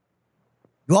you.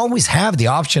 You always have the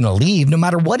option to leave no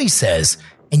matter what he says,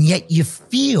 and yet you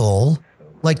feel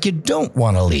like you don't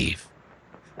want to leave.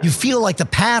 You feel like the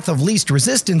path of least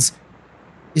resistance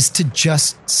is to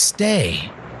just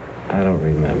stay. I don't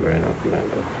remember.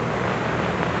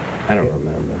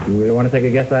 You really want to take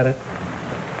a guess at it?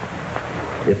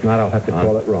 If not, I'll have to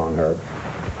call it wrong, Herb.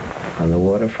 On the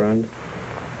waterfront?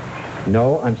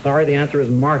 No, I'm sorry. The answer is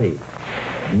Marty.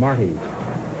 Marty.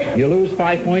 You lose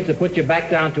 5 points. It puts you back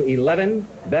down to 11.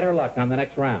 Better luck on the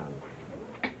next round.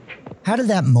 How did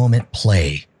that moment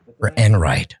play for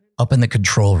Enright up in the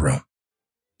control room?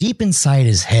 Deep inside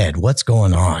his head, what's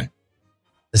going on?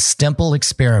 The Stemple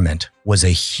experiment was a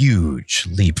huge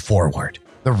leap forward.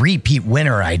 The repeat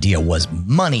winner idea was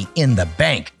money in the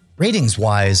bank.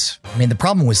 Ratings-wise, I mean, the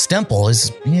problem with Stemple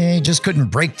is he just couldn't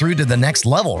break through to the next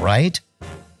level, right?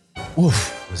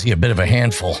 Oof, was he a bit of a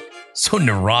handful. So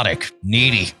neurotic,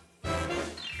 needy.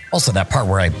 Also, that part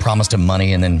where I promised him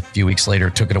money and then a few weeks later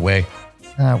took it away,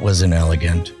 that was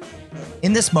inelegant.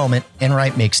 In this moment,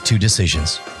 Enright makes 2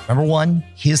 decisions. Number 1,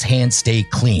 his hands stay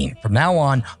clean. From now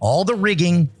on, all the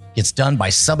rigging gets done by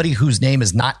somebody whose name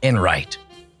is not Enright.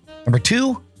 Number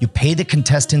 2, you pay the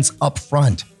contestants up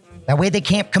front. That way they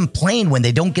can't complain when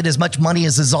they don't get as much money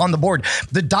as is on the board.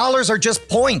 The dollars are just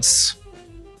points.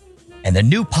 And the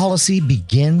new policy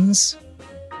begins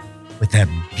with that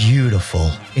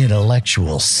beautiful,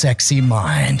 intellectual, sexy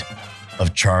mind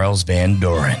of Charles Van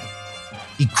Doren.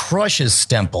 He crushes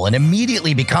Stemple and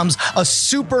immediately becomes a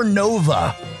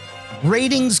supernova.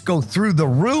 Ratings go through the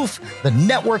roof. The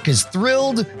network is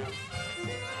thrilled.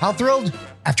 How thrilled?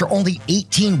 After only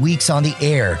 18 weeks on the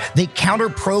air, they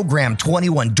counter-programmed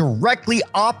 21 directly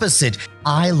opposite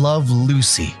I Love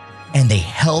Lucy, and they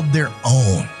held their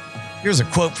own. Here's a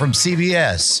quote from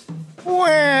CBS.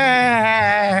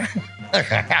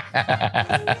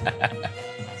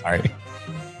 Sorry.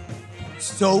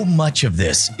 So much of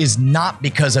this is not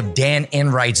because of Dan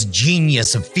Enright's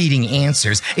genius of feeding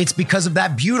answers. It's because of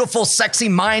that beautiful, sexy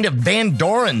mind of Van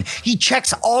Doren. He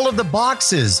checks all of the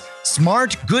boxes.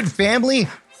 Smart, good family,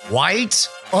 white,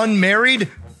 unmarried,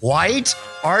 white,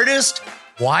 artist,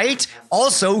 white.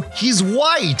 Also, he's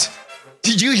white.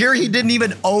 Did you hear he didn't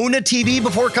even own a TV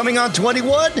before coming on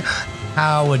 21?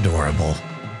 How adorable.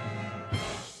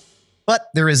 But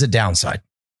there is a downside.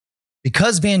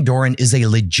 Because Van Doren is a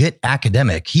legit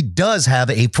academic, he does have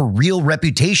a for-real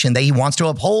reputation that he wants to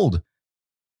uphold.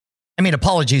 I mean,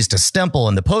 apologies to Stemple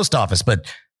and the post office,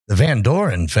 but the Van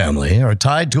Doren family are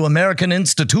tied to American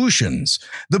institutions.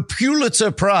 The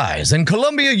Pulitzer Prize and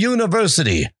Columbia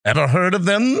University. Ever heard of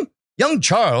them? Young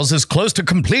Charles is close to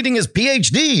completing his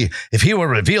PhD. If he were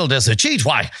revealed as a cheat,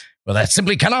 well, that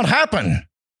simply cannot happen.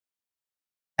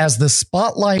 As the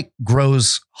spotlight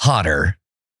grows hotter,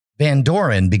 Van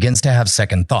Doren begins to have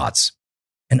second thoughts.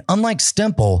 And unlike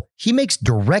Stemple, he makes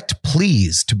direct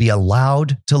pleas to be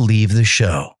allowed to leave the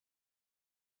show.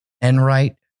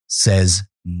 Enright says,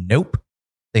 nope,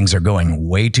 things are going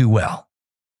way too well.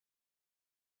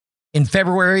 In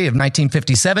February of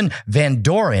 1957, Van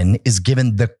Doren is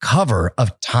given the cover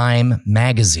of Time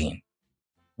magazine.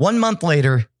 1 month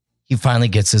later, he finally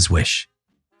gets his wish.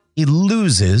 He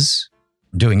loses,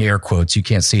 I'm doing air quotes, you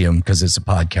can't see him because it's a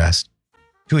podcast,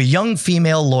 to a young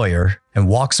female lawyer and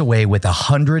walks away with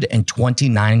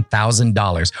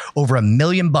 $129,000, over $1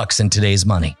 million in today's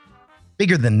money.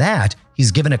 Bigger than that,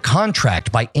 he's given a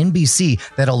contract by NBC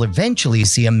that'll eventually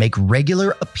see him make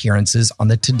regular appearances on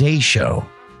the Today Show.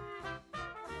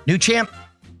 New champ,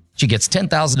 she gets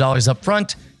 $10,000 up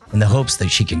front in the hopes that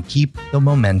she can keep the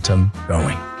momentum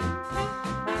going.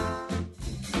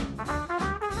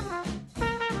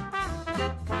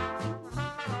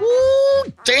 Ooh,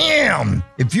 damn!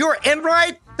 If you're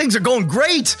Enright, things are going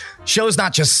great. Show's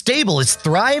not just stable, it's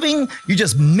thriving. You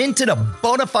just minted a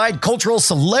bona fide cultural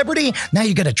celebrity. Now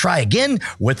you got to try again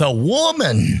with a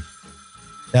woman.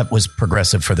 That was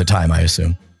progressive for the time, I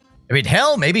assume. I mean,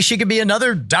 hell, maybe she could be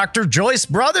another Dr. Joyce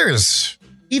Brothers.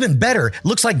 Even better,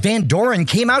 looks like Van Doren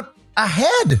came out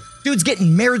ahead. Dude's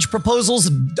getting marriage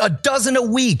proposals a dozen a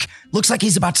week. Looks like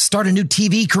he's about to start a new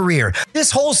TV career.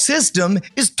 This whole system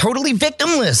is totally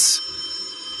victimless.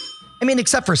 I mean,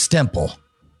 except for Stemple.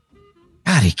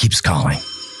 God, he keeps calling.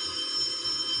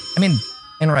 I mean,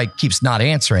 Enright keeps not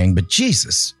answering, but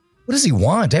Jesus, what does he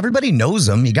want? Everybody knows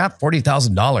him. He got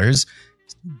 $40,000.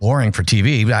 Boring for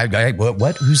TV.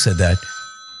 What? Who said that?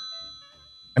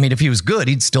 I mean, if he was good,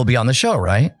 he'd still be on the show,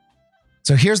 right?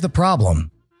 So here's the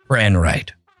problem for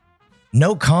Enright.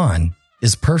 No con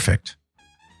is perfect.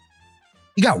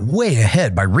 He got way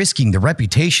ahead by risking the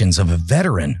reputations of a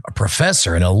veteran, a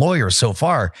professor, and a lawyer so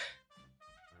far.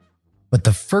 But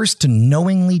the first to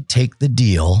knowingly take the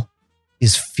deal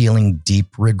is feeling deep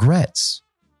regrets.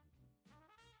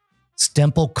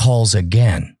 Stemple calls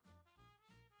again.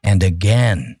 And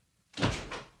again.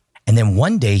 And then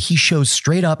one day he shows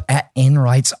straight up at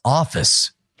Enright's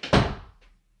office.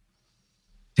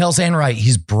 Tells Enright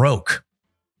he's broke.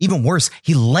 Even worse,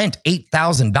 he lent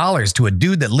 $8,000 to a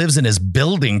dude that lives in his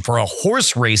building for a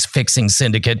horse race fixing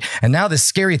syndicate. And now this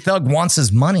scary thug wants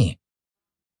his money.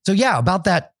 So yeah, about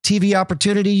that TV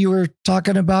opportunity you were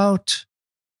talking about.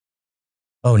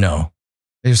 Oh no,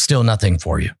 there's still nothing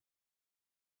for you.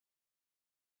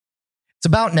 It's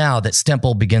about now that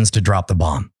Stemple begins to drop the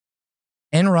bomb.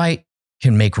 Enright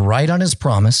can make right on his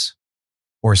promise,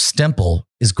 or Stemple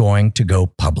is going to go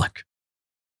public.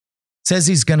 Says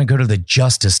he's going to go to the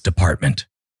Justice Department.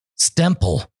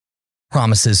 Stemple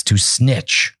promises to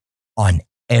snitch on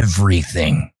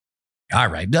everything. All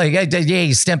right, hey,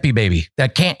 Stempy baby,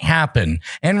 that can't happen.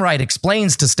 Enright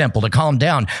explains to Stemple to calm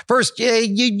down. First,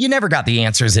 you never got the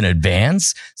answers in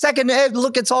advance. Second,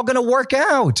 look, it's all going to work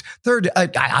out. Third,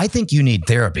 I think you need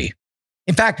therapy.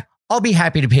 In fact, I'll be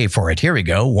happy to pay for it. Here we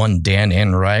go. One Dan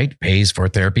Enright pays for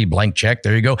therapy, blank check.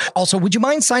 There you go. Also, would you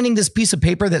mind signing this piece of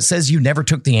paper that says you never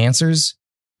took the answers?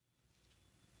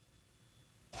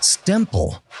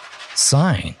 Stemple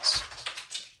signs.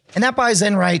 And that buys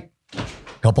Enright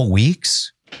couple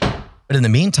weeks. But in the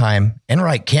meantime,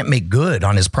 Enright can't make good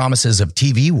on his promises of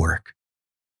TV work.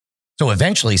 So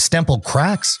eventually, Stemple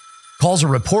cracks, calls a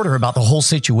reporter about the whole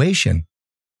situation.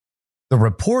 The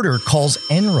reporter calls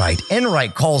Enright.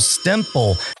 Enright calls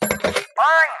Stemple. Fine, you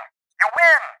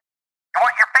win. You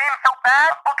want your fame so bad?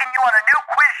 I'm booking you on a new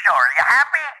quiz show. Are you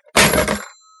happy?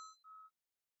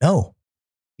 No,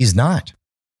 he's not.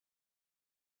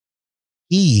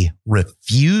 He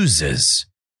refuses.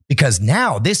 Because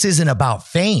now this isn't about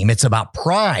fame, it's about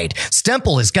pride.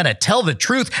 Stemple is going to tell the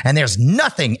truth, and there's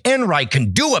nothing Enright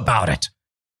can do about it.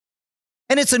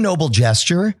 And it's a noble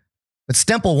gesture, but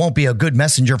Stemple won't be a good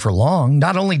messenger for long.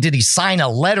 Not only did he sign a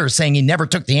letter saying he never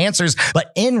took the answers,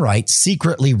 but Enright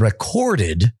secretly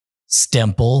recorded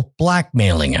Stemple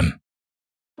blackmailing him.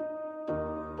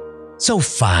 So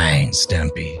fine,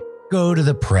 Stempy. Go to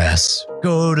the press.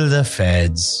 Go to the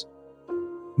feds.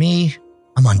 Me,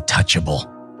 I'm untouchable.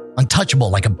 Untouchable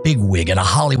like a bigwig in a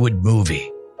Hollywood movie.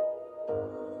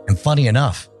 And funny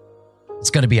enough, it's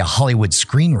going to be a Hollywood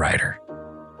screenwriter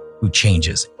who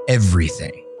changes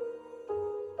everything.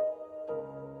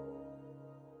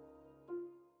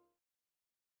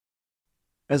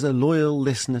 As a loyal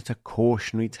listener to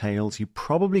Cautionary Tales, you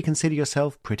probably consider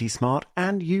yourself pretty smart,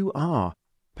 and you are.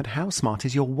 But how smart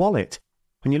is your wallet?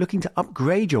 When you're looking to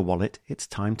upgrade your wallet, it's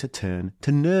time to turn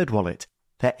to NerdWallet.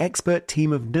 Their expert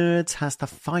team of nerds has the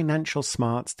financial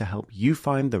smarts to help you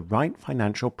find the right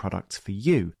financial products for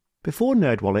you. Before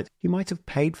NerdWallet, you might have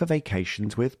paid for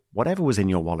vacations with whatever was in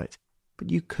your wallet, but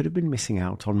you could have been missing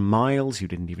out on miles you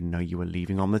didn't even know you were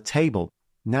leaving on the table.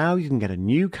 Now you can get a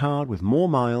new card with more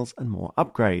miles and more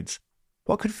upgrades.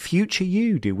 What could future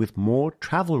you do with more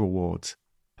travel rewards?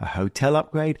 A hotel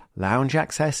upgrade, lounge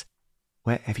access?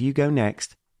 Wherever you go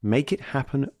next, make it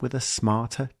happen with a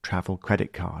smarter travel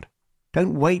credit card.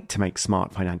 Don't wait to make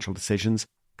smart financial decisions.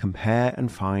 Compare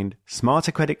and find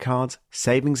smarter credit cards,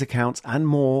 savings accounts, and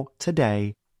more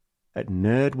today at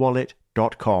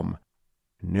nerdwallet.com.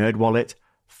 NerdWallet,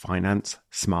 finance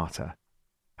smarter.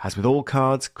 As with all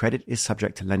cards, credit is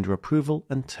subject to lender approval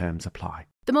and terms apply.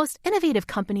 The most innovative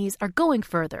companies are going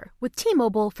further with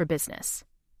T-Mobile for Business.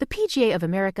 The PGA of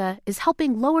America is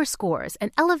helping lower scores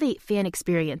and elevate fan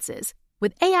experiences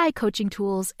with AI coaching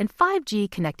tools and 5G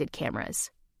connected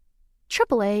cameras.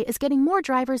 AAA is getting more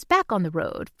drivers back on the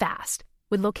road fast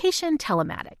with location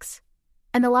telematics.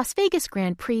 And the Las Vegas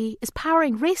Grand Prix is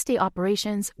powering race day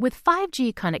operations with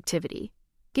 5G connectivity,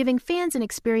 giving fans an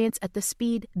experience at the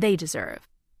speed they deserve.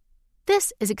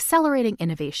 This is accelerating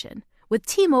innovation with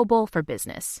T-Mobile for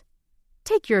Business.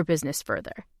 Take your business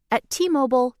further at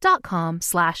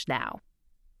T-Mobile.com/now.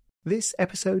 This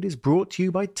episode is brought to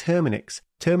you by Terminix.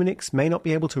 Terminix may not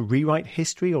be able to rewrite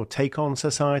history or take on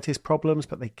society's problems,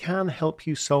 but they can help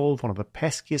you solve one of the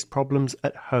peskiest problems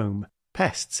at home.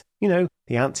 Pests. You know,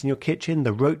 the ants in your kitchen,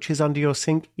 the roaches under your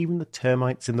sink, even the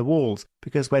termites in the walls.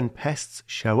 Because when pests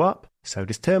show up, so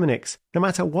does Terminix. No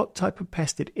matter what type of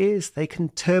pest it is, they can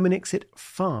Terminix it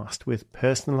fast with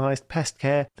personalized pest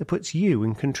care that puts you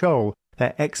in control.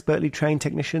 Their expertly trained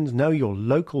technicians know your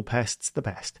local pests the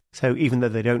best. So even though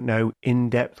they don't know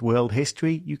in-depth world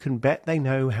history, you can bet they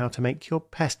know how to make your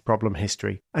pest problem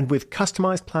history. And with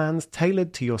customized plans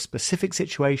tailored to your specific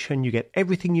situation, you get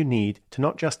everything you need to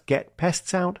not just get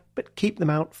pests out, but keep them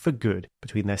out for good.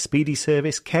 Between their speedy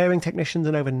service, caring technicians,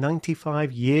 and over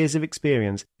 95 years of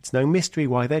experience, it's no mystery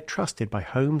why they're trusted by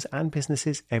homes and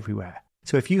businesses everywhere.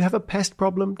 So if you have a pest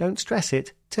problem, don't stress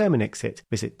it, Terminix it.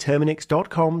 Visit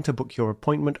Terminix.com to book your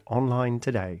appointment online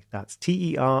today. That's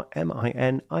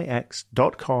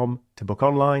Terminix.com to book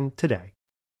online today.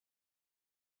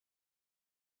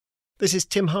 This is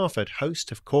Tim Harford,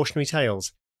 host of Cautionary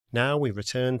Tales. Now we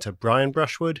return to Brian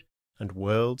Brushwood and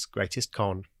World's Greatest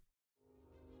Con.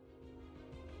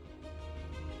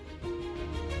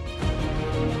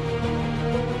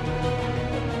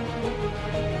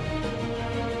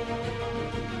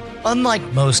 Unlike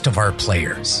most of our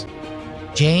players,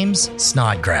 James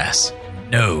Snodgrass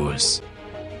knows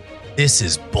this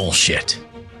is bullshit.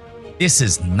 This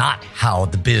is not how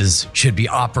the biz should be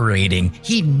operating.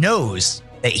 He knows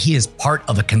that he is part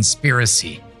of a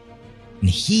conspiracy, and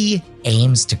he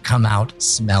aims to come out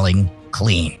smelling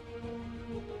clean.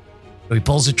 So he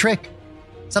pulls a trick,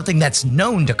 something that's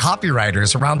known to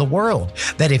copywriters around the world,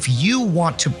 that if you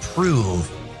want to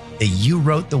prove that you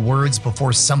wrote the words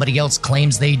before somebody else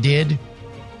claims they did,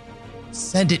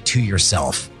 send it to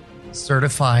yourself.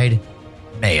 Certified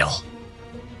mail.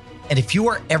 And if you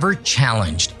are ever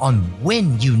challenged on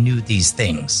when you knew these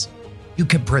things, you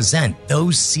can present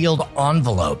those sealed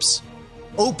envelopes,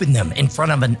 open them in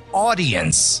front of an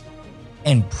audience,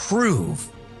 and prove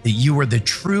that you were the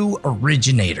true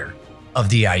originator of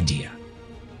the idea.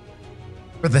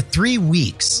 For the 3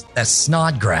 weeks that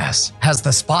Snodgrass has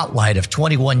the spotlight of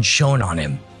 21 shown on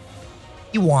him,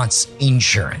 he wants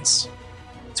insurance.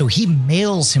 So he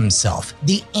mails himself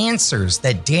the answers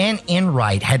that Dan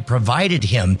Enright had provided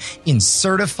him in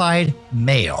certified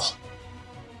mail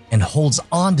and holds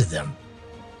on to them,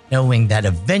 knowing that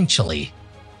eventually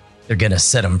they're going to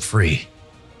set him free.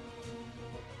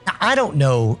 Now, I don't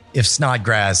know if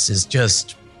Snodgrass is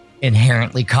just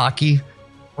inherently cocky,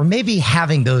 or maybe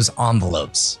having those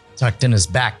envelopes tucked in his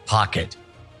back pocket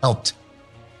helped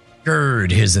gird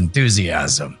his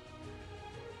enthusiasm.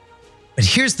 But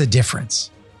here's the difference.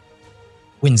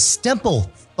 When Stemple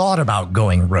thought about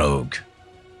going rogue,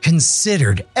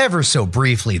 considered ever so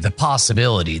briefly the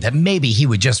possibility that maybe he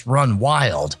would just run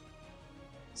wild,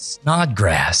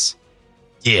 Snodgrass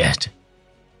did.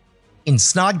 In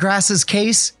Snodgrass's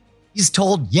case, he's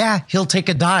told, yeah, he'll take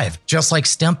a dive, just like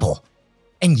Stemple.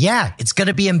 And yeah, it's going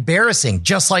to be embarrassing,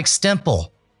 just like Stemple.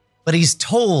 But he's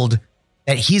told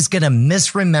that he's going to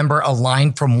misremember a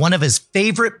line from one of his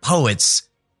favorite poets,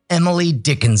 Emily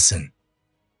Dickinson.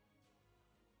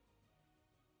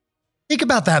 Think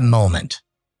about that moment.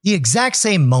 The exact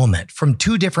same moment from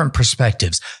two different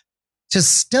perspectives. To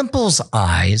Stemple's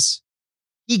eyes,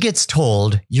 he gets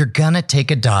told, you're going to take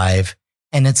a dive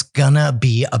and it's going to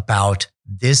be about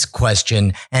this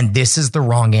question, and this is the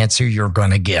wrong answer you're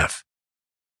going to give.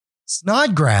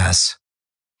 Snodgrass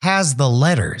has the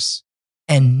letters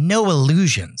and no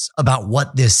illusions about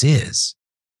what this is.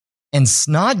 And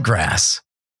Snodgrass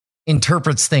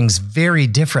interprets things very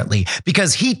differently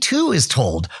because he too is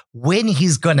told when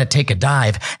he's going to take a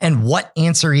dive and what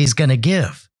answer he's going to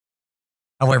give.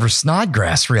 However,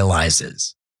 Snodgrass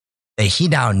realizes that he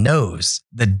now knows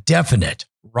the definite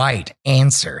right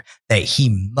answer that he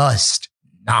must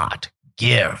not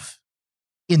give.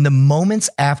 In the moments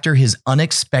after his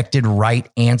unexpected right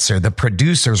answer, the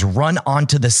producers run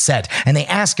onto the set and they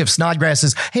ask if Snodgrass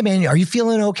says, "Hey man, are you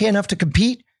feeling okay enough to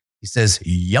compete?" He says,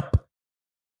 "Yup."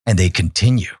 And they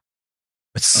continue.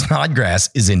 But Snodgrass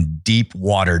is in deep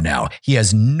water now. He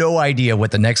has no idea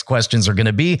what the next questions are going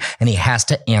to be, and he has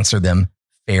to answer them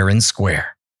fair and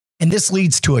square. And this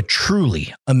leads to a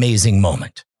truly amazing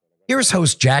moment. Here's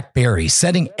host Jack Barry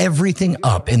setting everything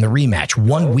up in the rematch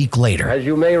 1 week later. As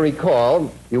you may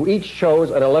recall, you each chose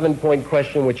an 11-point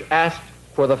question which asked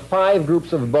for the 5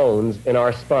 groups of bones in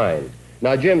our spine.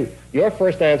 Now, Jim, your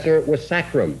first answer was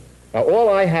sacrum. Now, all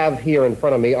I have here in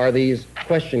front of me are these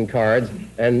question cards,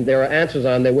 and there are answers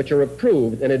on there which are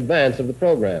approved in advance of the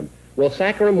program. Well,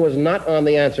 sacrum was not on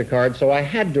the answer card, so I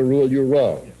had to rule you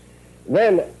wrong.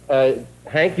 Then,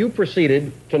 Hank, you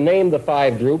proceeded to name the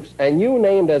 5 groups, and you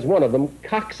named as one of them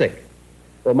coccyx.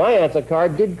 Well, my answer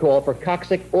card did call for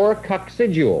coccyx or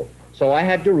coccygeal, so I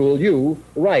had to rule you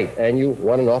right, and you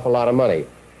won an awful lot of money.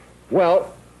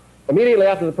 Well, immediately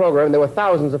after the program, there were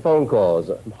thousands of phone calls,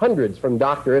 hundreds from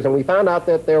doctors, and we found out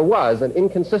that there was an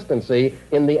inconsistency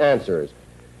in the answers.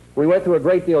 We went through a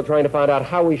great deal trying to find out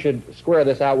how we should square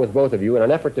this out with both of you in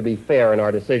an effort to be fair in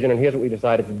our decision, and here's what we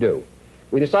decided to do.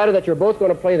 We decided that you're both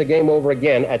going to play the game over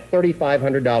again at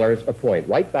 $3,500 a point,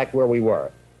 right back where we were.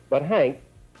 But Hank,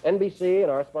 NBC and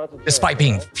our sponsors... Despite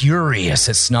being furious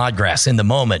at Snodgrass in the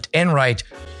moment, Enright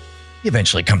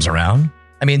eventually comes around.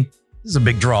 I mean, this is a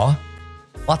big draw.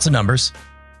 Lots of numbers.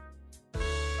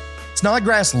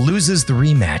 Snodgrass loses the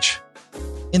rematch.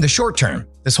 In the short term,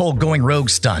 this whole going rogue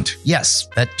stunt, yes,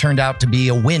 that turned out to be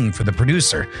a win for the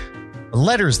producer. The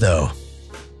letters, though,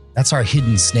 that's our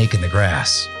hidden snake in the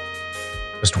grass.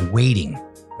 Just waiting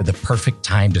for the perfect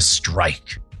time to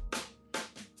strike.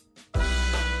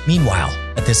 Meanwhile,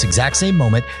 at this exact same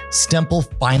moment, Stemple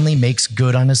finally makes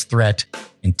good on his threat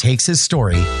and takes his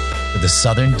story to the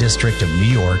Southern District of New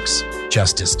York's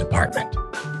Justice Department.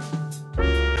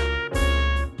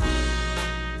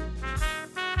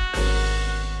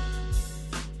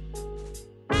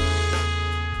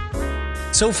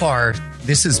 So far,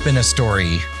 this has been a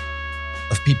story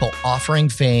of people offering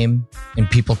fame and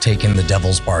people taking the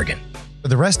devil's bargain. For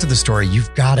the rest of the story,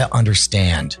 you've got to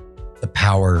understand the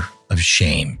power of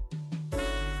shame.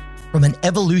 From an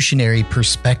evolutionary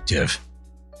perspective,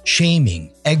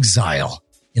 shaming, exile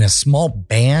in a small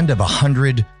band of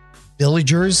 100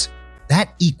 villagers,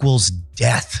 that equals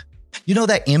death. You know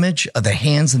that image of the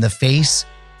hands and the face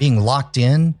being locked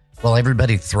in while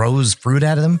everybody throws fruit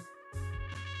at them?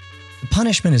 The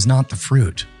punishment is not the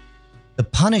fruit. The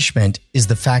punishment is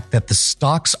the fact that the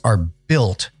stalks are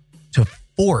built to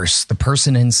force the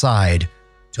person inside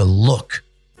to look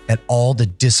at all the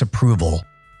disapproval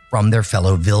from their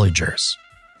fellow villagers.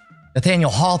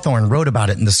 Nathaniel Hawthorne wrote about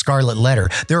it in The Scarlet Letter.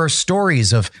 There are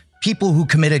stories of people who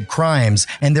committed crimes,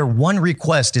 and their one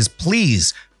request is,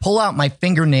 please pull out my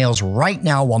fingernails right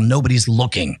now while nobody's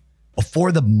looking,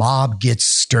 before the mob gets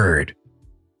stirred.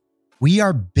 We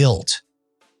are built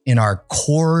in our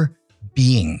core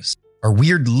beings, our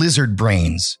weird lizard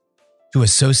brains, to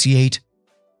associate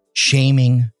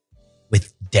shaming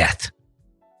with death.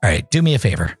 All right, do me a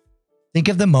favor. Think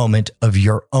of the moment of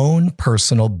your own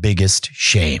personal biggest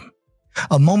shame.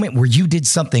 A moment where you did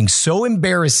something so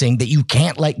embarrassing that you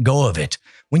can't let go of it.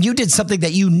 When you did something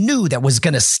that you knew that was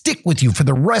going to stick with you for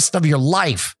the rest of your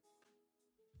life.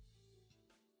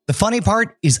 The funny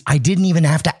part is I didn't even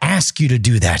have to ask you to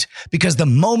do that, because the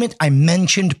moment I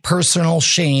mentioned personal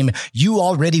shame, you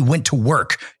already went to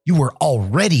work. You were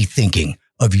already thinking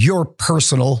of your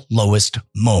personal lowest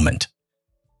moment.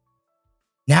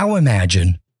 Now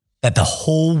imagine that the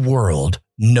whole world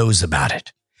knows about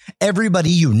it.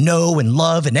 Everybody you know and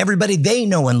love, and everybody they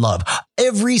know and love,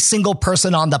 every single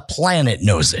person on the planet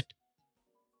knows it.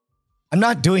 I'm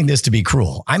not doing this to be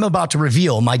cruel. I'm about to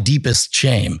reveal my deepest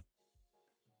shame.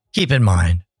 Keep in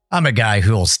mind, I'm a guy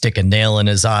who'll stick a nail in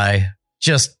his eye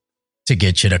just to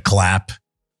get you to clap.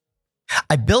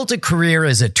 I built a career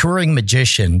as a touring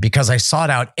magician because I sought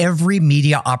out every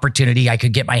media opportunity I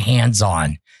could get my hands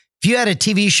on. If you had a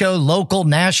TV show, local,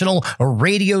 national, a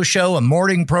radio show, a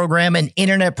morning program, an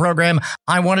internet program,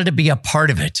 I wanted to be a part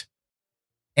of it.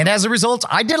 And as a result,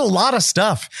 I did a lot of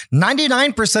stuff,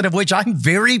 99% of which I'm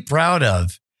very proud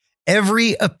of.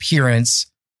 Every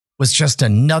appearance was just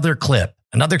another clip,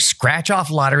 another scratch-off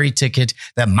lottery ticket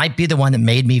that might be the one that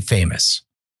made me famous.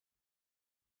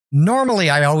 Normally,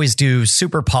 I always do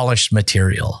super polished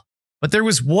material, but there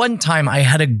was one time I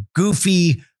had a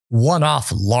goofy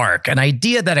one-off lark, an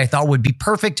idea that I thought would be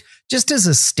perfect just as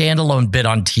a standalone bit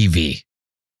on TV.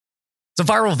 It's a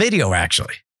viral video,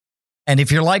 actually. And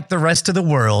if you're like the rest of the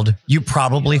world, you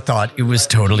probably thought it was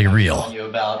totally real. You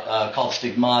about called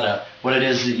Stigmata. What it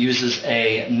is, it uses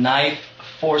a knife,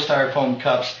 4 styrofoam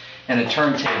cups, and a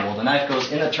turntable. The knife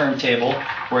goes in the turntable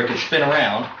where it can spin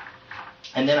around,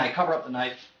 and then I cover up the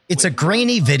knife. It's a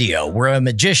grainy video where a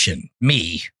magician,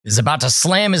 me, is about to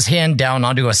slam his hand down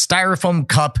onto a styrofoam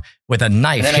cup with a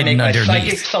knife hidden underneath. I make my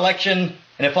psychic selection,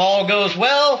 and if all goes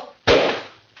well...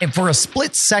 And for a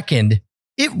split second,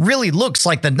 it really looks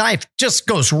like the knife just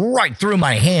goes right through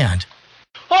my hand.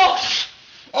 The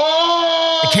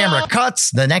camera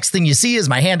cuts. The next thing you see is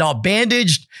my hand all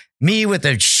bandaged, me with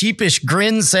a sheepish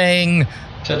grin saying,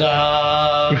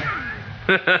 ta-da!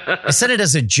 I said it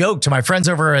as a joke to my friends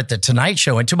over at The Tonight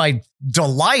Show, and to my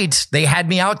delight, they had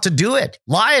me out to do it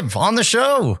live on the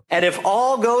show. And if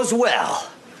all goes well...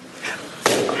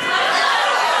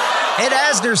 Ed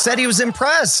Asner said he was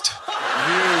impressed.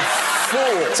 You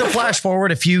fool. So flash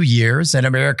forward a few years, and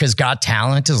America's Got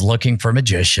Talent is looking for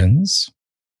magicians.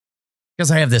 Because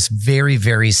I have this very,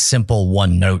 very simple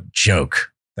one-note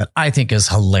joke that I think is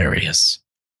hilarious.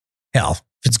 Hell,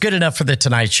 if it's good enough for The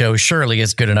Tonight Show, surely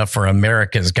it's good enough for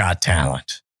America's Got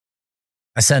Talent.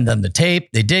 I send them the tape.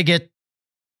 They dig it.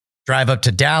 Drive up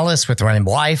to Dallas with my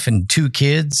wife and 2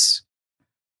 kids.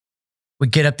 We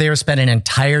get up there, spend an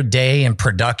entire day in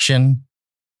production.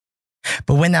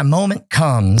 But when that moment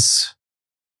comes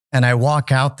and I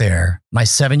walk out there, my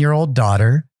 7-year-old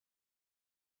daughter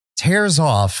tears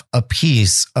off a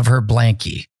piece of her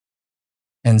blankie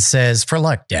and says, "For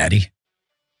luck, Daddy."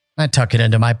 I tuck it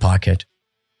into my pocket.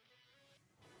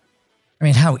 I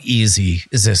mean, how easy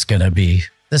is this going to be?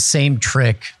 The same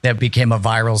trick that became a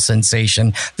viral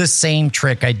sensation, the same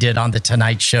trick I did on The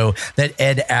Tonight Show that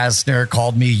Ed Asner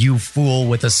called me "you fool"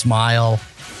 with a smile.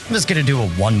 I'm just going to do it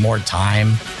one more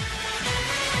time.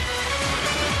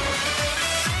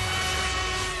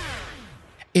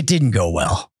 It didn't go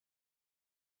well.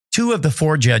 2 of the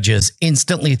 4 judges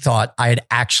instantly thought I had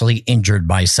actually injured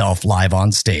myself live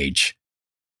on stage.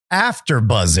 After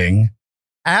buzzing,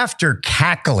 after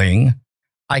cackling,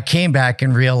 I came back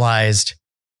and realized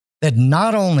that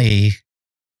not only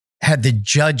had the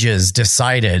judges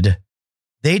decided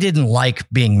they didn't like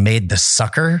being made the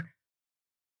sucker,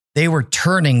 they were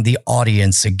turning the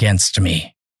audience against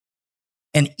me.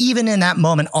 And even in that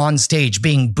moment on stage,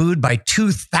 being booed by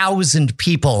 2,000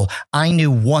 people, I knew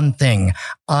one thing.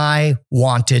 I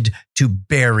wanted to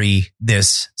bury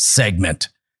this segment.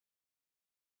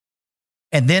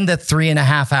 And then the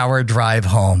 3.5-hour drive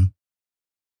home.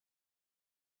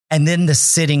 And then the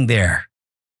sitting there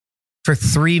for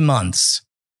 3 months,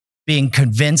 being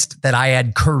convinced that I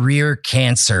had career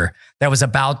cancer that was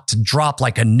about to drop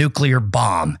like a nuclear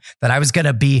bomb, that I was going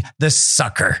to be the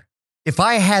sucker. If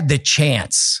I had the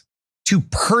chance to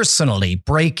personally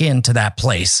break into that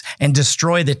place and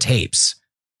destroy the tapes,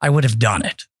 I would have done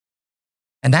it.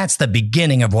 And that's the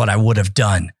beginning of what I would have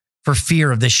done for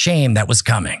fear of the shame that was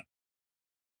coming.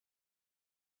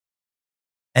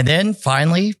 And then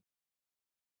finally,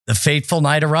 the fateful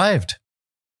night arrived.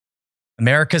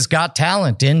 America's Got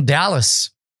Talent in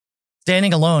Dallas.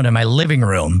 Standing alone in my living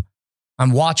room,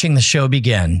 I'm watching the show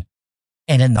begin.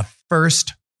 And in the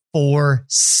first 4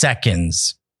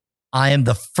 seconds, I am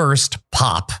the first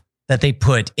pop that they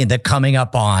put in the coming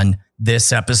up on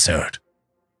this episode.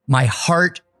 My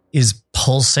heart is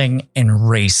pulsing and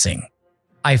racing.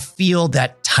 I feel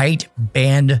that tight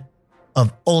band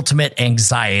of ultimate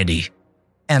anxiety.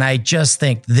 And I just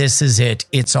think this is it.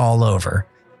 It's all over.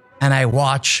 And I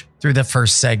watch through the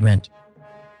first segment,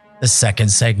 the second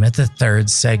segment, the third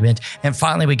segment, and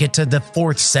finally we get to the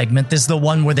 4th segment. This is the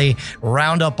one where they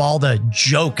round up all the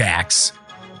joke acts,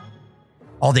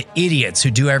 all the idiots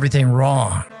who do everything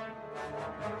wrong.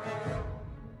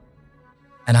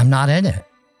 And I'm not in it.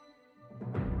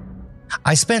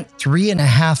 I spent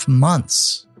 3.5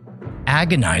 months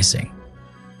agonizing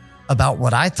about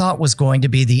what I thought was going to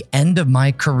be the end of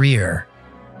my career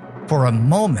for a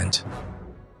moment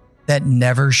that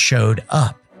never showed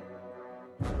up.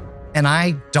 And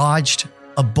I dodged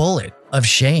a bullet of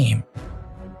shame.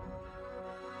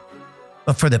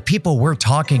 But for the people we're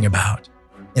talking about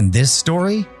in this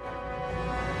story,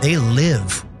 they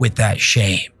live with that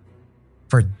shame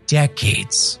for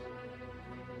decades.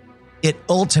 it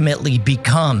ultimately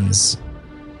becomes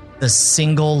the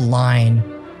single line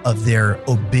of their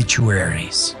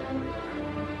obituaries.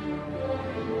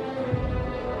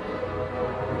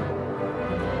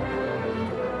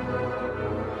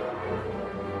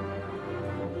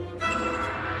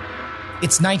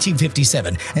 It's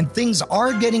 1957, and things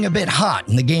are getting a bit hot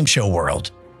in the game show world.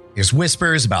 There's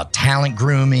whispers about talent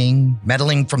grooming,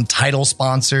 meddling from title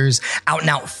sponsors,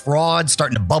 out-and-out fraud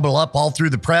starting to bubble up all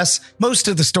through the press. Most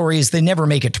of the stories, they never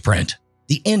make it to print.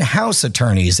 The in-house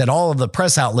attorneys at all of the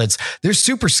press outlets, they're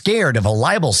super scared of a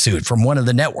libel suit from one of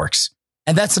the networks.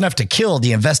 And that's enough to kill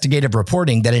the investigative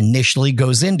reporting that initially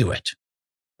goes into it.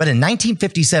 But in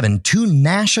 1957, two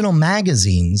national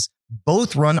magazines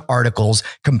both run articles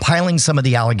compiling some of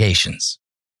the allegations.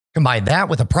 Combine that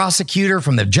with a prosecutor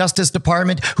from the Justice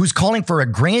Department who's calling for a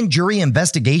grand jury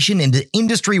investigation into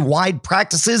industry-wide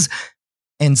practices,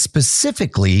 and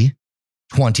specifically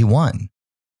 21.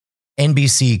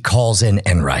 NBC calls in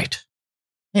Enright.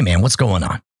 Hey man, what's going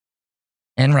on?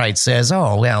 Enright says,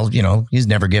 oh, well, he's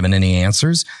never given any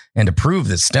answers. And to prove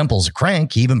that Stempel's a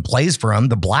crank, he even plays for him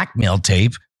the blackmail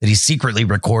tape that he secretly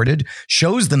recorded,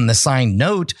 shows them the signed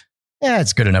note. Yeah,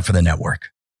 it's good enough for the network.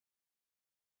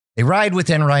 They ride with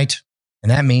Enright,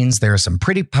 and that means there are some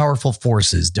pretty powerful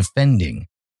forces defending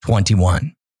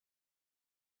 21.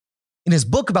 In his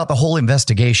book about the whole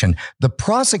investigation, the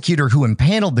prosecutor who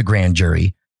impaneled the grand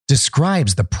jury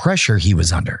describes the pressure he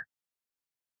was under.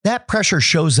 That pressure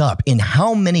shows up in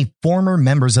how many former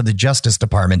members of the Justice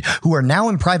Department who are now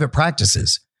in private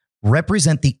practices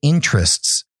represent the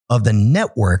interests of the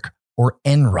network or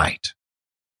Enright.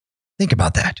 Think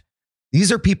about that.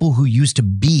 These are people who used to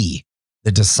be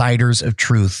the deciders of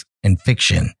truth and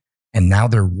fiction, and now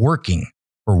they're working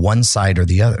for one side or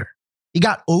the other. He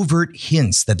got overt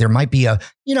hints that there might be a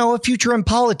future in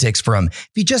politics for him if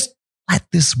he just let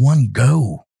this one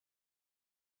go.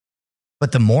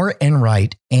 But the more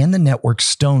Enright and the network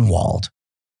stonewalled,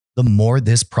 the more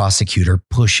this prosecutor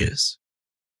pushes.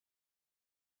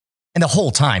 And the whole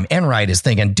time, Enright is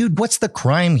thinking, dude, what's the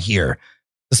crime here?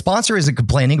 The sponsor isn't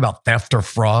complaining about theft or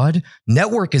fraud.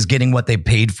 Network is getting what they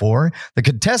paid for. The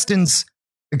contestants,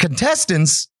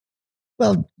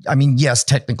 well, I mean, yes,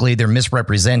 technically they're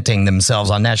misrepresenting themselves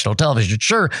on national television,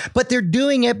 sure, but they're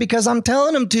doing it because I'm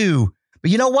telling them to.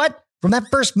 But you know what? From that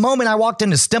first moment I walked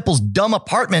into Stempel's dumb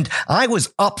apartment, I was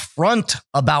upfront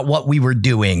about what we were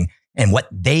doing and what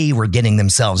they were getting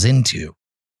themselves into.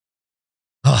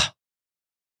 Ugh.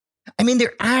 I mean,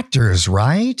 they're actors,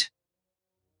 right?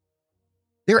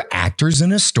 They're actors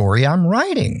in a story I'm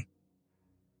writing.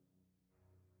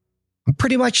 I'm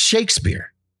pretty much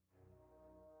Shakespeare.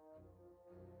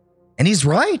 And he's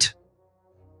right.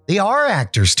 They are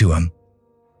actors to him,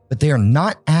 but they are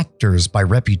not actors by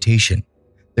reputation.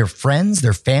 Their friends,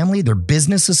 their family, their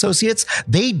business associates,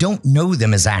 they don't know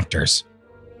them as actors.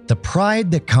 The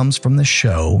pride that comes from the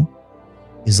show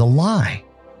is a lie.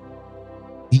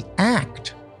 The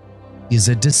act is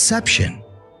a deception.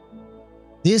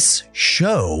 This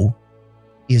show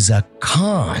is a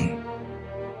con.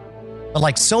 But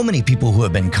like so many people who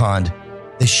have been conned,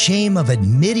 the shame of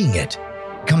admitting it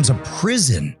becomes a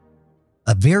prison,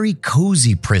 a very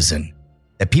cozy prison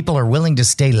that people are willing to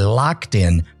stay locked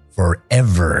in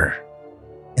forever.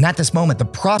 And at this moment, the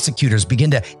prosecutors begin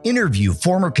to interview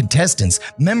former contestants,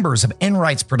 members of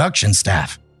Enright's production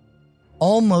staff.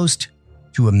 Almost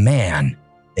to a man,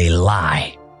 they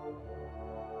lie.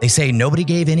 They say nobody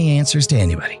gave any answers to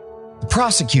anybody. The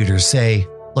prosecutors say,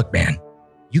 look, man,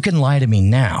 you can lie to me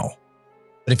now,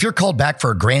 but if you're called back for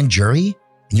a grand jury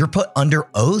and you're put under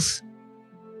oath,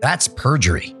 that's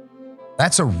perjury.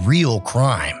 That's a real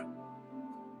crime.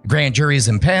 The grand jury is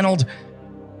impaneled.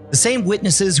 The same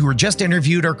witnesses who were just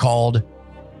interviewed are called.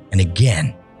 And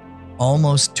again,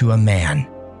 almost to a man,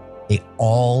 they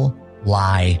all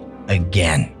lie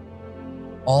again.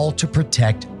 All to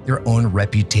protect their own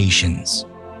reputations.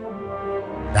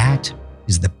 That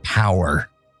is the power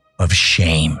of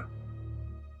shame.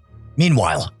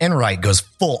 Meanwhile, Enright goes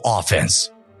full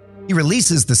offense. He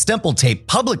releases the Stempel tape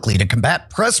publicly to combat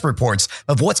press reports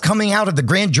of what's coming out of the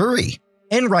grand jury.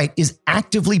 Enright is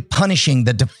actively punishing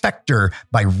the defector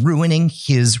by ruining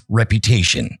his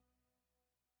reputation.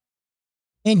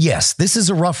 And yes, this is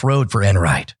a rough road for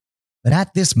Enright. But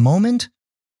at this moment,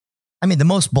 I mean, the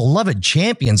most beloved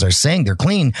champions are saying they're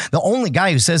clean. The only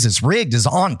guy who says it's rigged is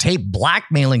on tape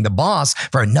blackmailing the boss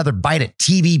for another bite at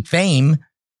TV fame.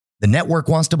 The network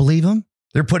wants to believe him.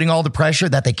 They're putting all the pressure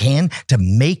that they can to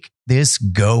make this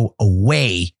go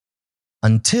away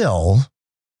until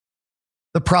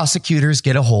the prosecutors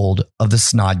get a hold of the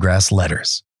Snodgrass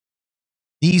letters.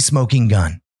 The smoking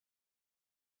gun.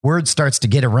 Word starts to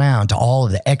get around to all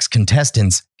of the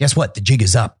ex-contestants. Guess what? The jig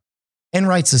is up.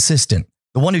 Enright's assistant,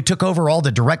 the one who took over all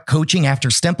the direct coaching after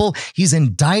Stempel, he's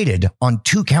indicted on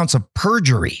 2 counts of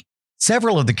perjury.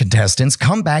 Several of the contestants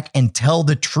come back and tell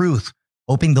the truth,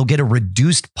 hoping they'll get a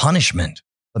reduced punishment.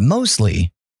 But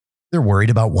mostly, they're worried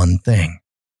about one thing.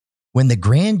 When the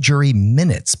grand jury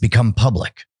minutes become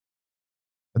public,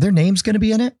 are their names going to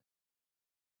be in it?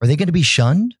 Are they going to be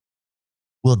shunned?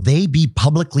 Will they be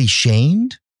publicly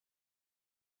shamed?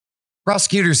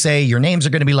 Prosecutors say your names are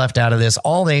going to be left out of this.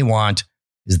 All they want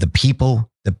is the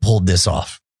people that pulled this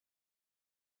off.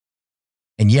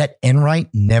 And yet Enright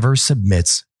never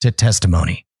submits to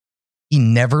testimony. He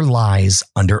never lies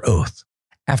under oath.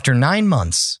 After 9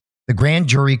 months, the grand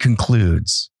jury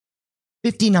concludes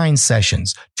 59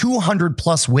 sessions, 200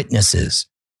 plus witnesses.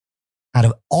 Out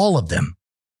of all of them,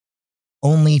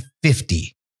 only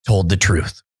 50 told the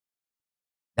truth.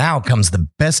 Now comes the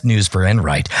best news for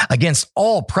Enright. Against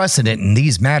all precedent in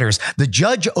these matters, the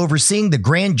judge overseeing the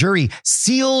grand jury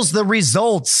seals the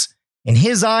results. In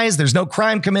his eyes, there's no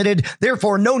crime committed,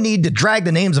 therefore no need to drag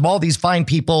the names of all these fine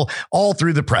people all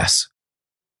through the press.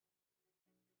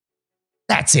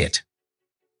 That's it.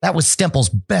 That was Stempel's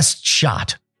best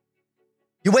shot.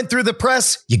 You went through the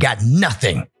press, you got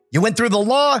nothing. You went through the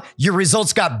law, your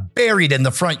results got buried in the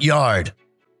front yard.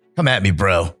 Come at me,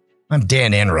 bro. I'm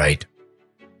Dan Enright.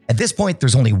 At this point,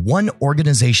 there's only one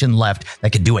organization left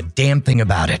that can do a damn thing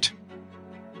about it.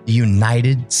 The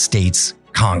United States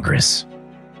Congress.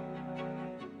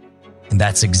 And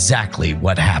that's exactly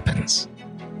what happens.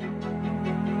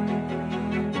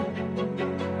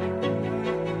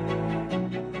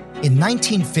 In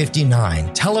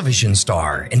 1959, television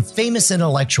star and famous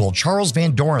intellectual Charles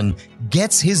Van Doren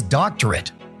gets his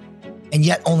doctorate. And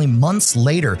yet only months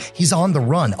later, he's on the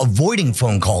run, avoiding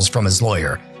phone calls from his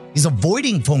lawyer. He's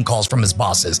avoiding phone calls from his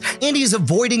bosses, and he's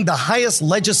avoiding the highest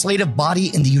legislative body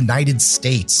in the United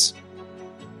States.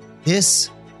 This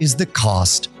is the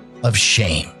cost of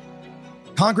shame.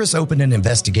 Congress opened an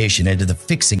investigation into the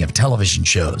fixing of television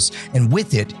shows, and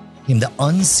with it came the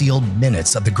unsealed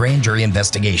minutes of the grand jury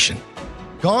investigation.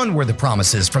 Gone were the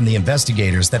promises from the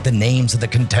investigators that the names of the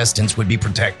contestants would be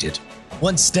protected.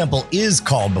 Once Stempel is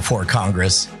called before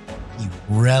Congress, he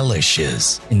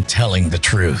relishes in telling the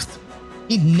truth.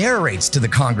 He narrates to the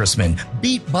congressman,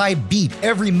 beat by beat,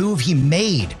 every move he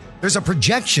made. There's a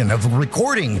projection of a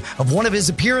recording of one of his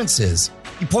appearances.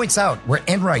 He points out where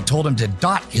Enright told him to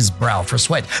dot his brow for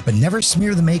sweat, but never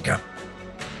smear the makeup.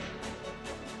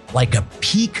 Like a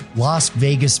peak Las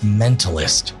Vegas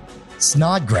mentalist,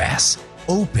 Snodgrass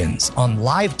opens on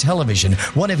live television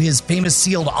one of his famous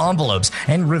sealed envelopes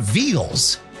and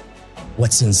reveals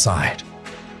what's inside.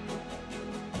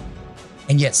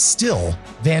 And yet still,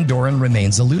 Van Doren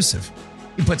remains elusive.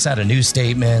 He puts out a new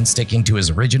statement, sticking to his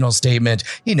original statement.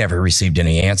 He never received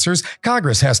any answers.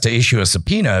 Congress has to issue a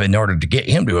subpoena in order to get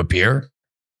him to appear.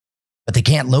 But they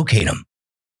can't locate him.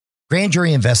 Grand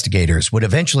jury investigators would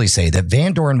eventually say that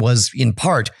Van Doren was, in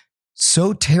part,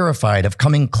 so terrified of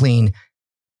coming clean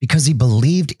because he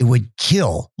believed it would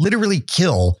literally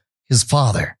kill his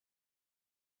father.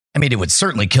 I mean, it would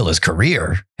certainly kill his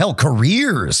career. Hell,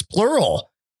 careers, plural.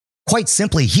 Quite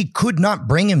simply, he could not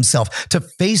bring himself to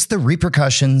face the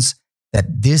repercussions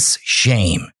that this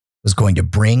shame was going to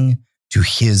bring to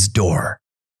his door.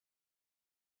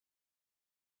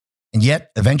 And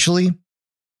yet, eventually,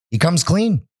 he comes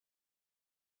clean.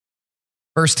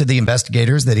 First to the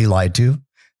investigators that he lied to,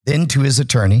 then to his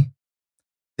attorney,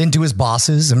 then to his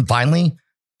bosses, and finally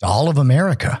to all of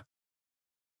America.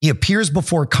 He appears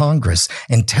before Congress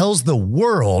and tells the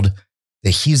world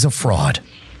that he's a fraud.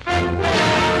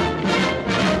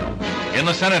 In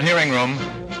the Senate hearing room,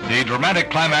 the dramatic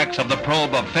climax of the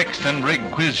probe of fixed and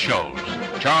rigged quiz shows.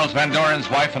 Charles Van Doren's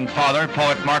wife and father,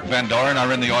 poet Mark Van Doren,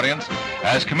 are in the audience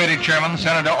as committee chairman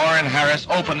Senator Orrin Harris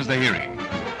opens the hearing.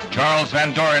 Charles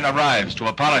Van Doren arrives to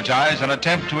apologize and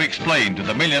attempt to explain to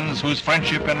the millions whose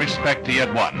friendship and respect he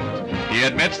had won. He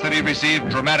admits that he received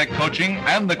dramatic coaching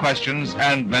and the questions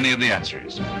and many of the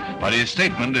answers. But his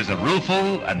statement is a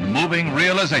rueful and moving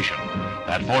realization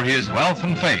that for his wealth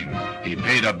and fame, he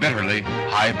paid a bitterly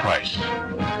high price.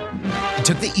 He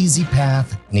took the easy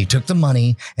path, and he took the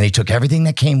money, and he took everything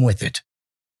that came with it.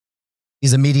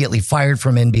 He's immediately fired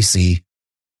from NBC.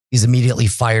 He's immediately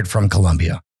fired from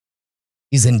Columbia.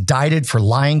 He's indicted for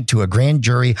lying to a grand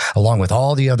jury along with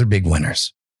all the other big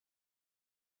winners.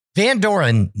 Van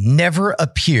Doren never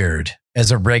appeared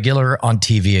as a regular on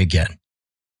TV again.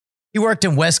 He worked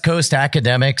in West Coast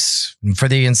academics for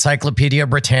the Encyclopedia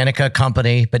Britannica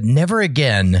company, but never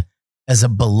again as a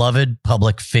beloved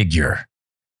public figure.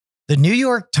 The New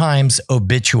York Times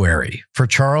obituary for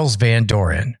Charles Van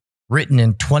Doren, written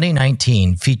in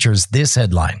 2019, features this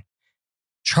headline: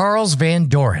 Charles Van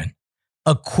Doren,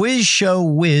 a quiz show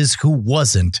whiz who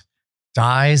wasn't,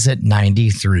 dies at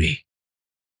 93.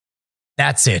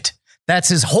 That's it. That's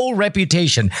his whole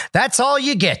reputation. That's all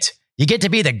you get. You get to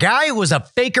be the guy who was a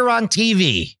faker on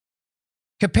TV.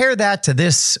 Compare that to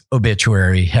this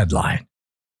obituary headline: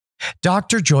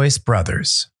 Dr. Joyce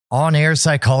Brothers, on-air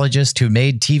psychologist who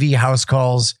made TV house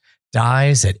calls,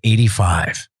 dies at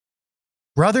 85.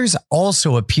 Brothers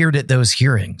also appeared at those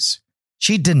hearings.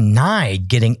 She denied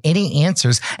getting any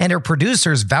answers, and her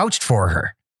producers vouched for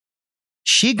her.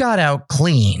 She got out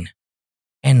clean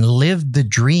and lived the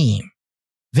dream.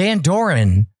 Van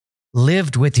Doren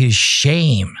lived with his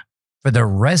shame for the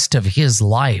rest of his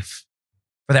life,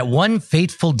 for that one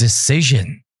fateful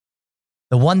decision,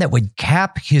 the one that would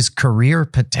cap his career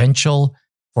potential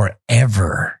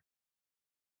forever.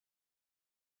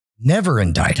 Never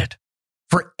indicted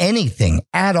for anything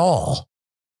at all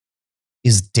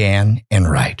is Dan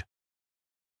Enright.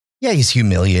 Yeah, he's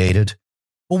humiliated.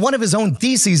 Well, one of his own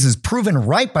theses is proven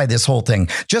right by this whole thing.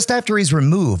 Just after he's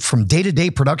removed from day-to-day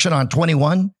production on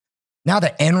 21, now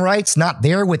that Enright's not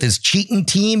there with his cheating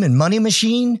team and money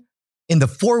machine, in the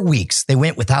 4 weeks they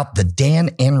went without the Dan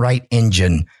Enright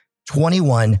engine,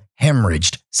 21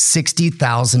 hemorrhaged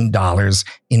 $60,000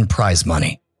 in prize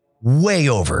money. Way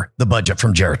over the budget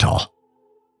from Geritol.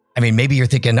 I mean, maybe you're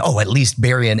thinking, oh, at least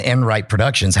Barry and Enright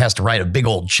Productions has to write a big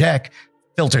old check,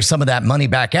 filter some of that money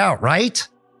back out, right?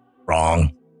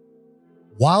 Wrong.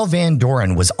 While Van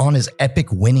Doren was on his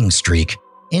epic winning streak,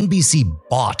 NBC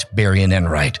bought Barry and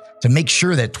Enright to make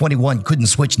sure that 21 couldn't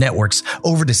switch networks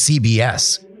over to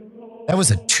CBS. That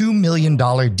was a $2 million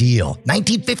deal,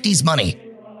 1950s money.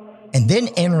 And then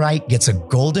Enright gets a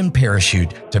golden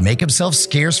parachute to make himself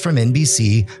scarce from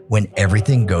NBC when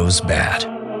everything goes bad.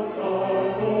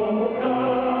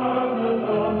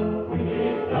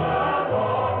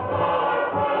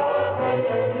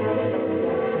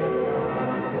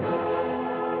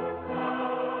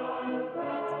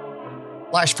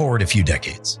 Flash forward a few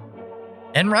decades.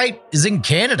 Enright is in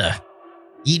Canada,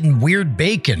 eating weird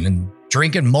bacon and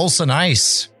drinking Molson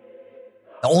Ice.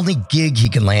 The only gig he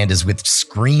can land is with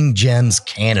Screen Gems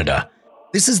Canada.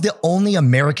 This is the only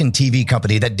American TV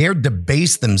company that dared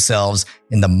debase themselves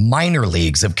in the minor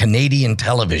leagues of Canadian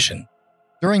television.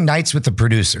 During nights with the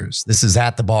producers, this is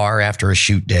at the bar after a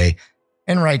shoot day,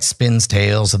 Enright spins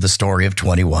tales of the story of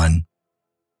 21.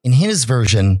 In his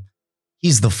version,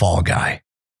 he's the fall guy.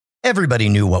 Everybody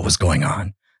knew what was going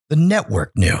on. The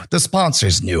network knew. The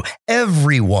sponsors knew.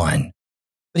 Everyone.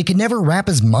 But he could never wrap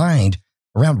his mind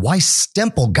around why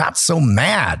Stemple got so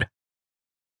mad.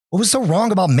 What was so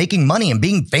wrong about making money and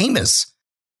being famous?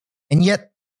 And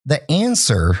yet, the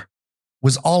answer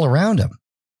was all around him.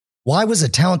 Why was a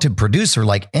talented producer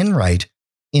like Enright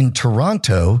in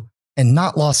Toronto and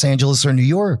not Los Angeles or New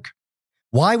York?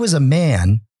 Why was a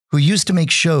man who used to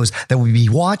make shows that would be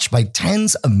watched by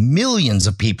tens of millions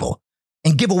of people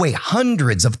and give away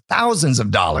hundreds of thousands of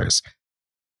dollars,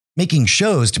 making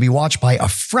shows to be watched by a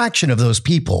fraction of those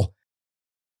people?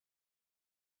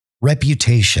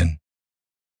 Reputation.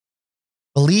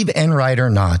 Believe Enright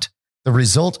or not, the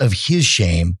result of his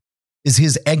shame is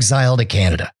his exile to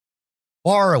Canada,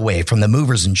 far away from the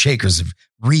movers and shakers of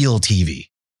real TV.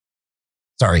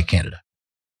 Sorry, Canada.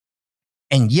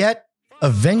 And yet,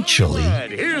 eventually...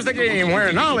 Here's the game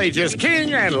where knowledge is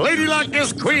king and lady luck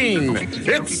is queen.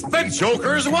 It's the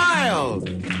Joker's Wild.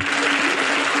 And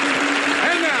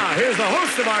now, here's the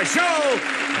host of our show,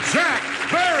 Jack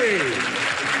Barry.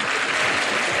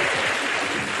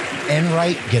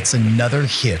 Enright gets another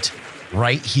hit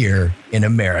right here in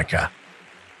America.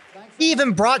 He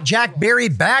even brought Jack Barry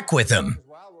back with him.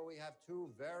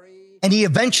 And he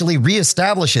eventually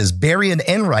reestablishes Barry and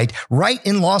Enright right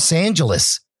in Los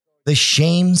Angeles. The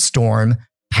shame storm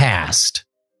passed.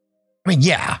 I mean,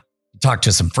 yeah, he talked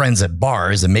to some friends at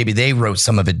bars and maybe they wrote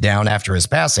some of it down after his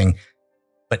passing,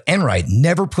 but Enright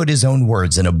never put his own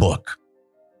words in a book.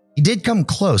 He did come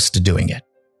close to doing it,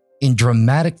 in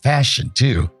dramatic fashion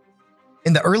too.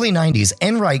 In the early 90s,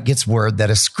 Enright gets word that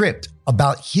a script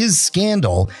about his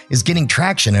scandal is getting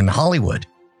traction in Hollywood.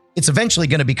 It's eventually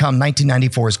going to become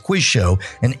 1994's quiz show,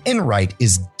 and Enright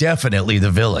is definitely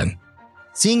the villain.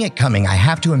 Seeing it coming, I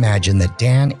have to imagine that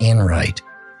Dan Enright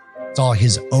saw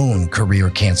his own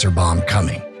career cancer bomb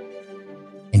coming.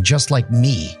 And just like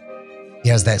me, he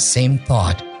has that same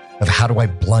thought of how do I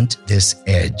blunt this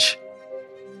edge?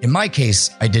 In my case,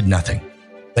 I did nothing.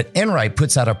 But Enright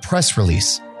puts out a press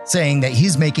release saying that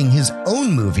he's making his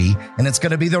own movie and it's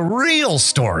going to be the real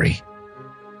story.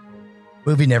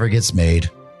 Movie never gets made.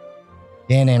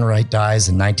 Dan Enright dies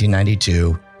in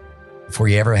 1992 before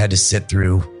he ever had to sit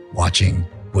through watching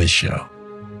Quiz Show.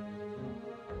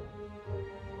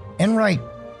 Enright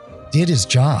did his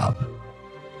job.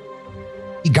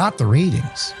 He got the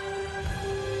ratings.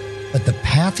 But the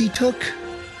path he took,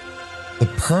 the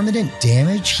permanent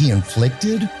damage he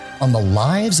inflicted on the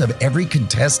lives of every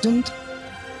contestant,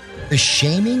 the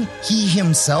shaming he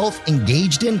himself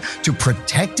engaged in to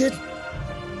protect it,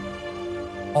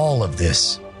 all of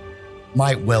this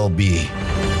might well be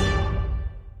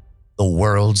the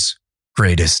world's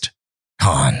greatest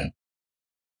con.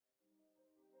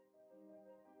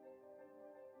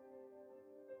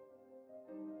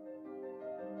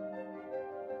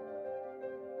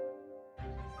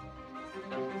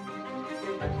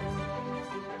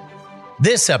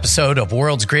 This episode of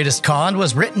World's Greatest Con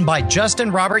was written by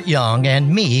Justin Robert Young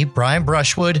and me, Brian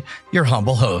Brushwood, your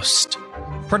humble host.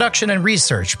 Production and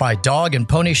research by Dog and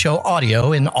Pony Show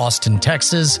Audio in Austin,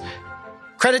 Texas.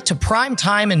 Credit to Prime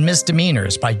Time and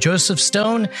Misdemeanors by Joseph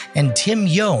Stone and Tim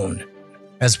Yone,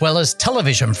 as well as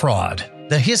Television Fraud,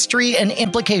 The History and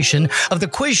Implication of the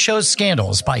Quiz Show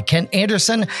Scandals by Kent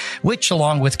Anderson, which,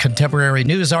 along with contemporary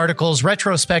news articles,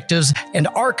 retrospectives, and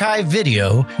archive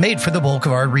video, made for the bulk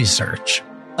of our research.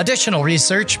 Additional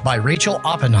research by Rachel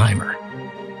Oppenheimer.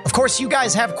 Of course, you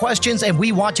guys have questions, and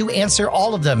we want to answer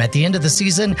all of them at the end of the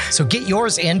season, so get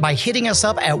yours in by hitting us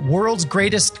up at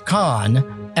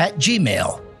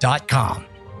worldsgreatestcon@gmail.com.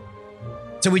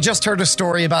 So we just heard a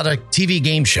story about a TV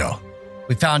game show.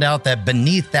 We found out that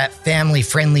beneath that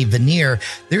family-friendly veneer,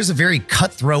 there's a very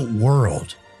cutthroat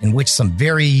world in which some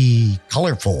very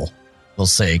colorful, we'll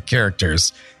say,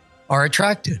 characters are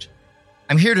attracted.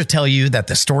 I'm here to tell you that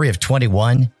the story of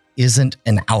 21 isn't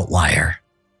an outlier.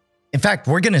 In fact,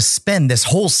 we're going to spend this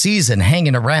whole season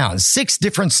hanging around 6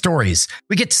 different stories.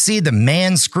 We get to see the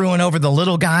man screwing over the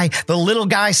little guy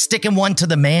sticking one to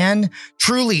the man,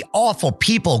 truly awful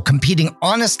people competing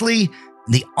honestly,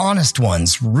 and the honest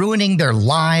ones ruining their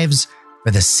lives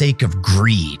for the sake of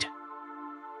greed.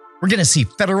 We're going to see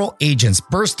federal agents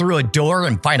burst through a door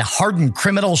and find a hardened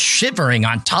criminal shivering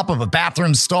on top of a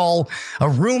bathroom stall, a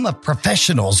room of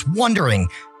professionals wondering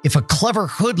if a clever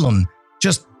hoodlum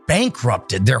just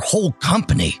bankrupted their whole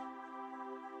company.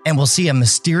 And we'll see a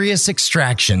mysterious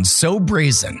extraction so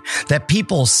brazen that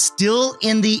people still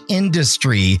in the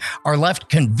industry are left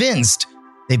convinced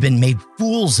they've been made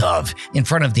fools of in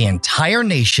front of the entire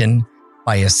nation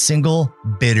by a single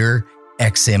bitter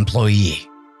ex-employee.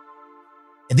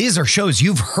 And these are shows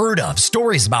you've heard of,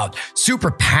 stories about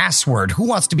Super Password, Who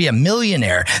Wants to Be a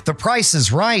Millionaire, The Price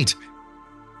is Right.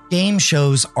 Game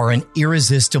shows are an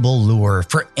irresistible lure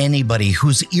for anybody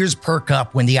whose ears perk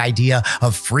up when the idea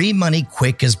of free money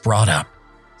quick is brought up.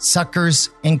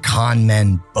 Suckers and con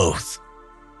men both.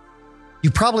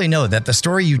 You probably know that the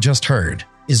story you just heard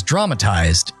is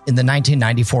dramatized in the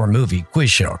 1994 movie Quiz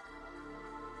Show.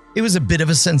 It was a bit of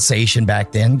a sensation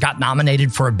back then, got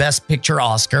nominated for a Best Picture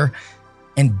Oscar,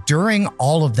 and during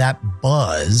all of that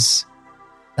buzz,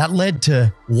 that led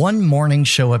to one morning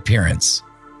show appearance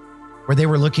where they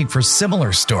were looking for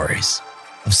similar stories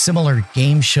of similar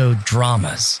game show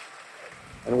dramas.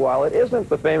 And while it isn't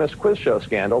the famous quiz show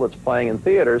scandal that's playing in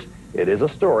theaters, it is a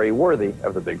story worthy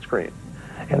of the big screen.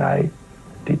 And I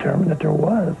determined that there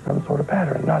was some sort of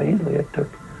pattern. Not easily. It took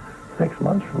 6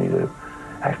 months for me to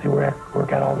actually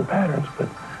work out all the patterns, but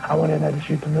I went in and had to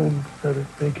shoot the moon, so to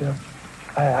speak.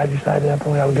 I decided at that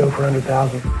point I would go for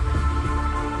 100,000.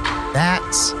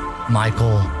 That's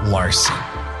Michael Larson.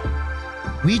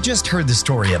 We just heard the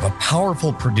story of a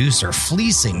powerful producer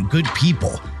fleecing good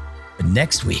people. But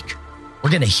next week,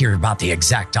 we're going to hear about the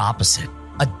exact opposite.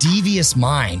 A devious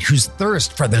mind whose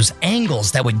thirst for those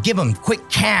angles that would give him quick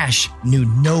cash knew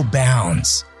no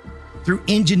bounds. Through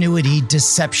ingenuity,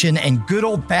 deception, and good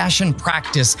old-fashioned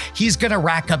practice, he's going to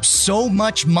rack up so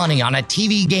much money on a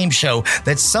TV game show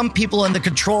that some people in the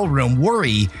control room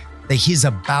worry that he's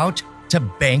about to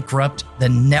bankrupt the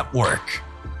network.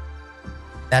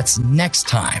 That's next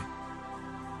time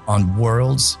on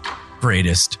World's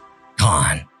Greatest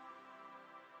Con.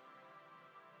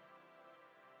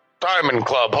 Diamond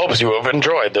Club hopes you have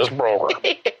enjoyed this program.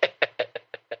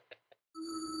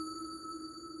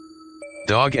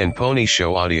 Dog and Pony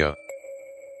Show Audio.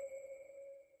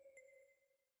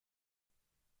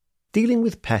 Dealing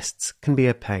with pests can be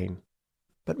a pain.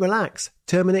 But relax,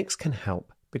 Terminix can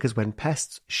help, because when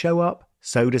pests show up,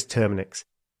 so does Terminix.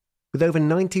 With over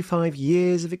 95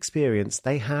 years of experience,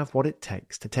 they have what it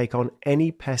takes to take on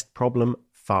any pest problem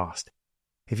fast.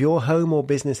 If your home or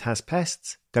business has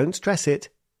pests, don't stress it,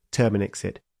 Terminix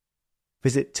it.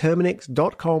 Visit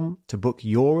Terminix.com to book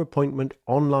your appointment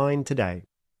online today.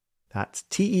 That's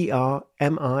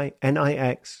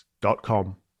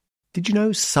TERMINIX.com. Did you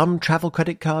know some travel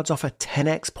credit cards offer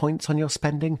 10x points on your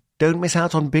spending? Don't miss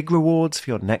out on big rewards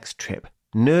for your next trip.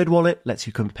 NerdWallet lets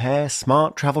you compare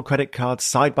smart travel credit cards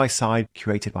side by side,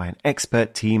 curated by an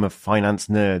expert team of finance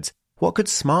nerds. What could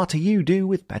smarter you do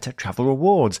with better travel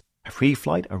rewards? A free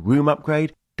flight, a room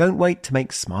upgrade? Don't wait to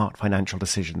make smart financial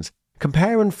decisions.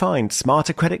 Compare and find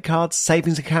smarter credit cards,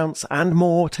 savings accounts, and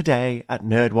more today at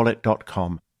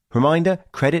nerdwallet.com. Reminder,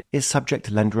 credit is subject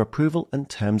to lender approval and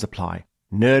terms apply.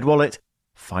 NerdWallet,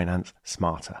 finance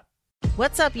smarter.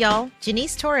 What's up, y'all?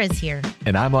 Janice Torres here.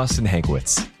 And I'm Austin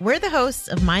Hankwitz. We're the hosts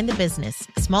of Mind the Business,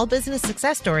 Small Business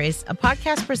Success Stories, a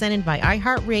podcast presented by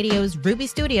iHeartRadio's Ruby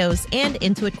Studios and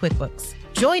Intuit QuickBooks.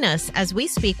 Join us as we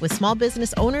speak with small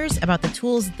business owners about the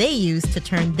tools they use to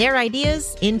turn their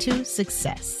ideas into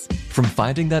success. From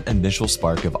finding that initial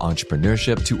spark of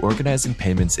entrepreneurship to organizing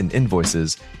payments and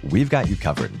invoices, we've got you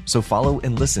covered. So follow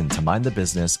and listen to Mind the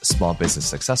Business Small Business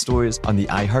Success Stories on the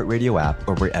iHeartRadio app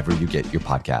or wherever you get your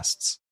podcasts.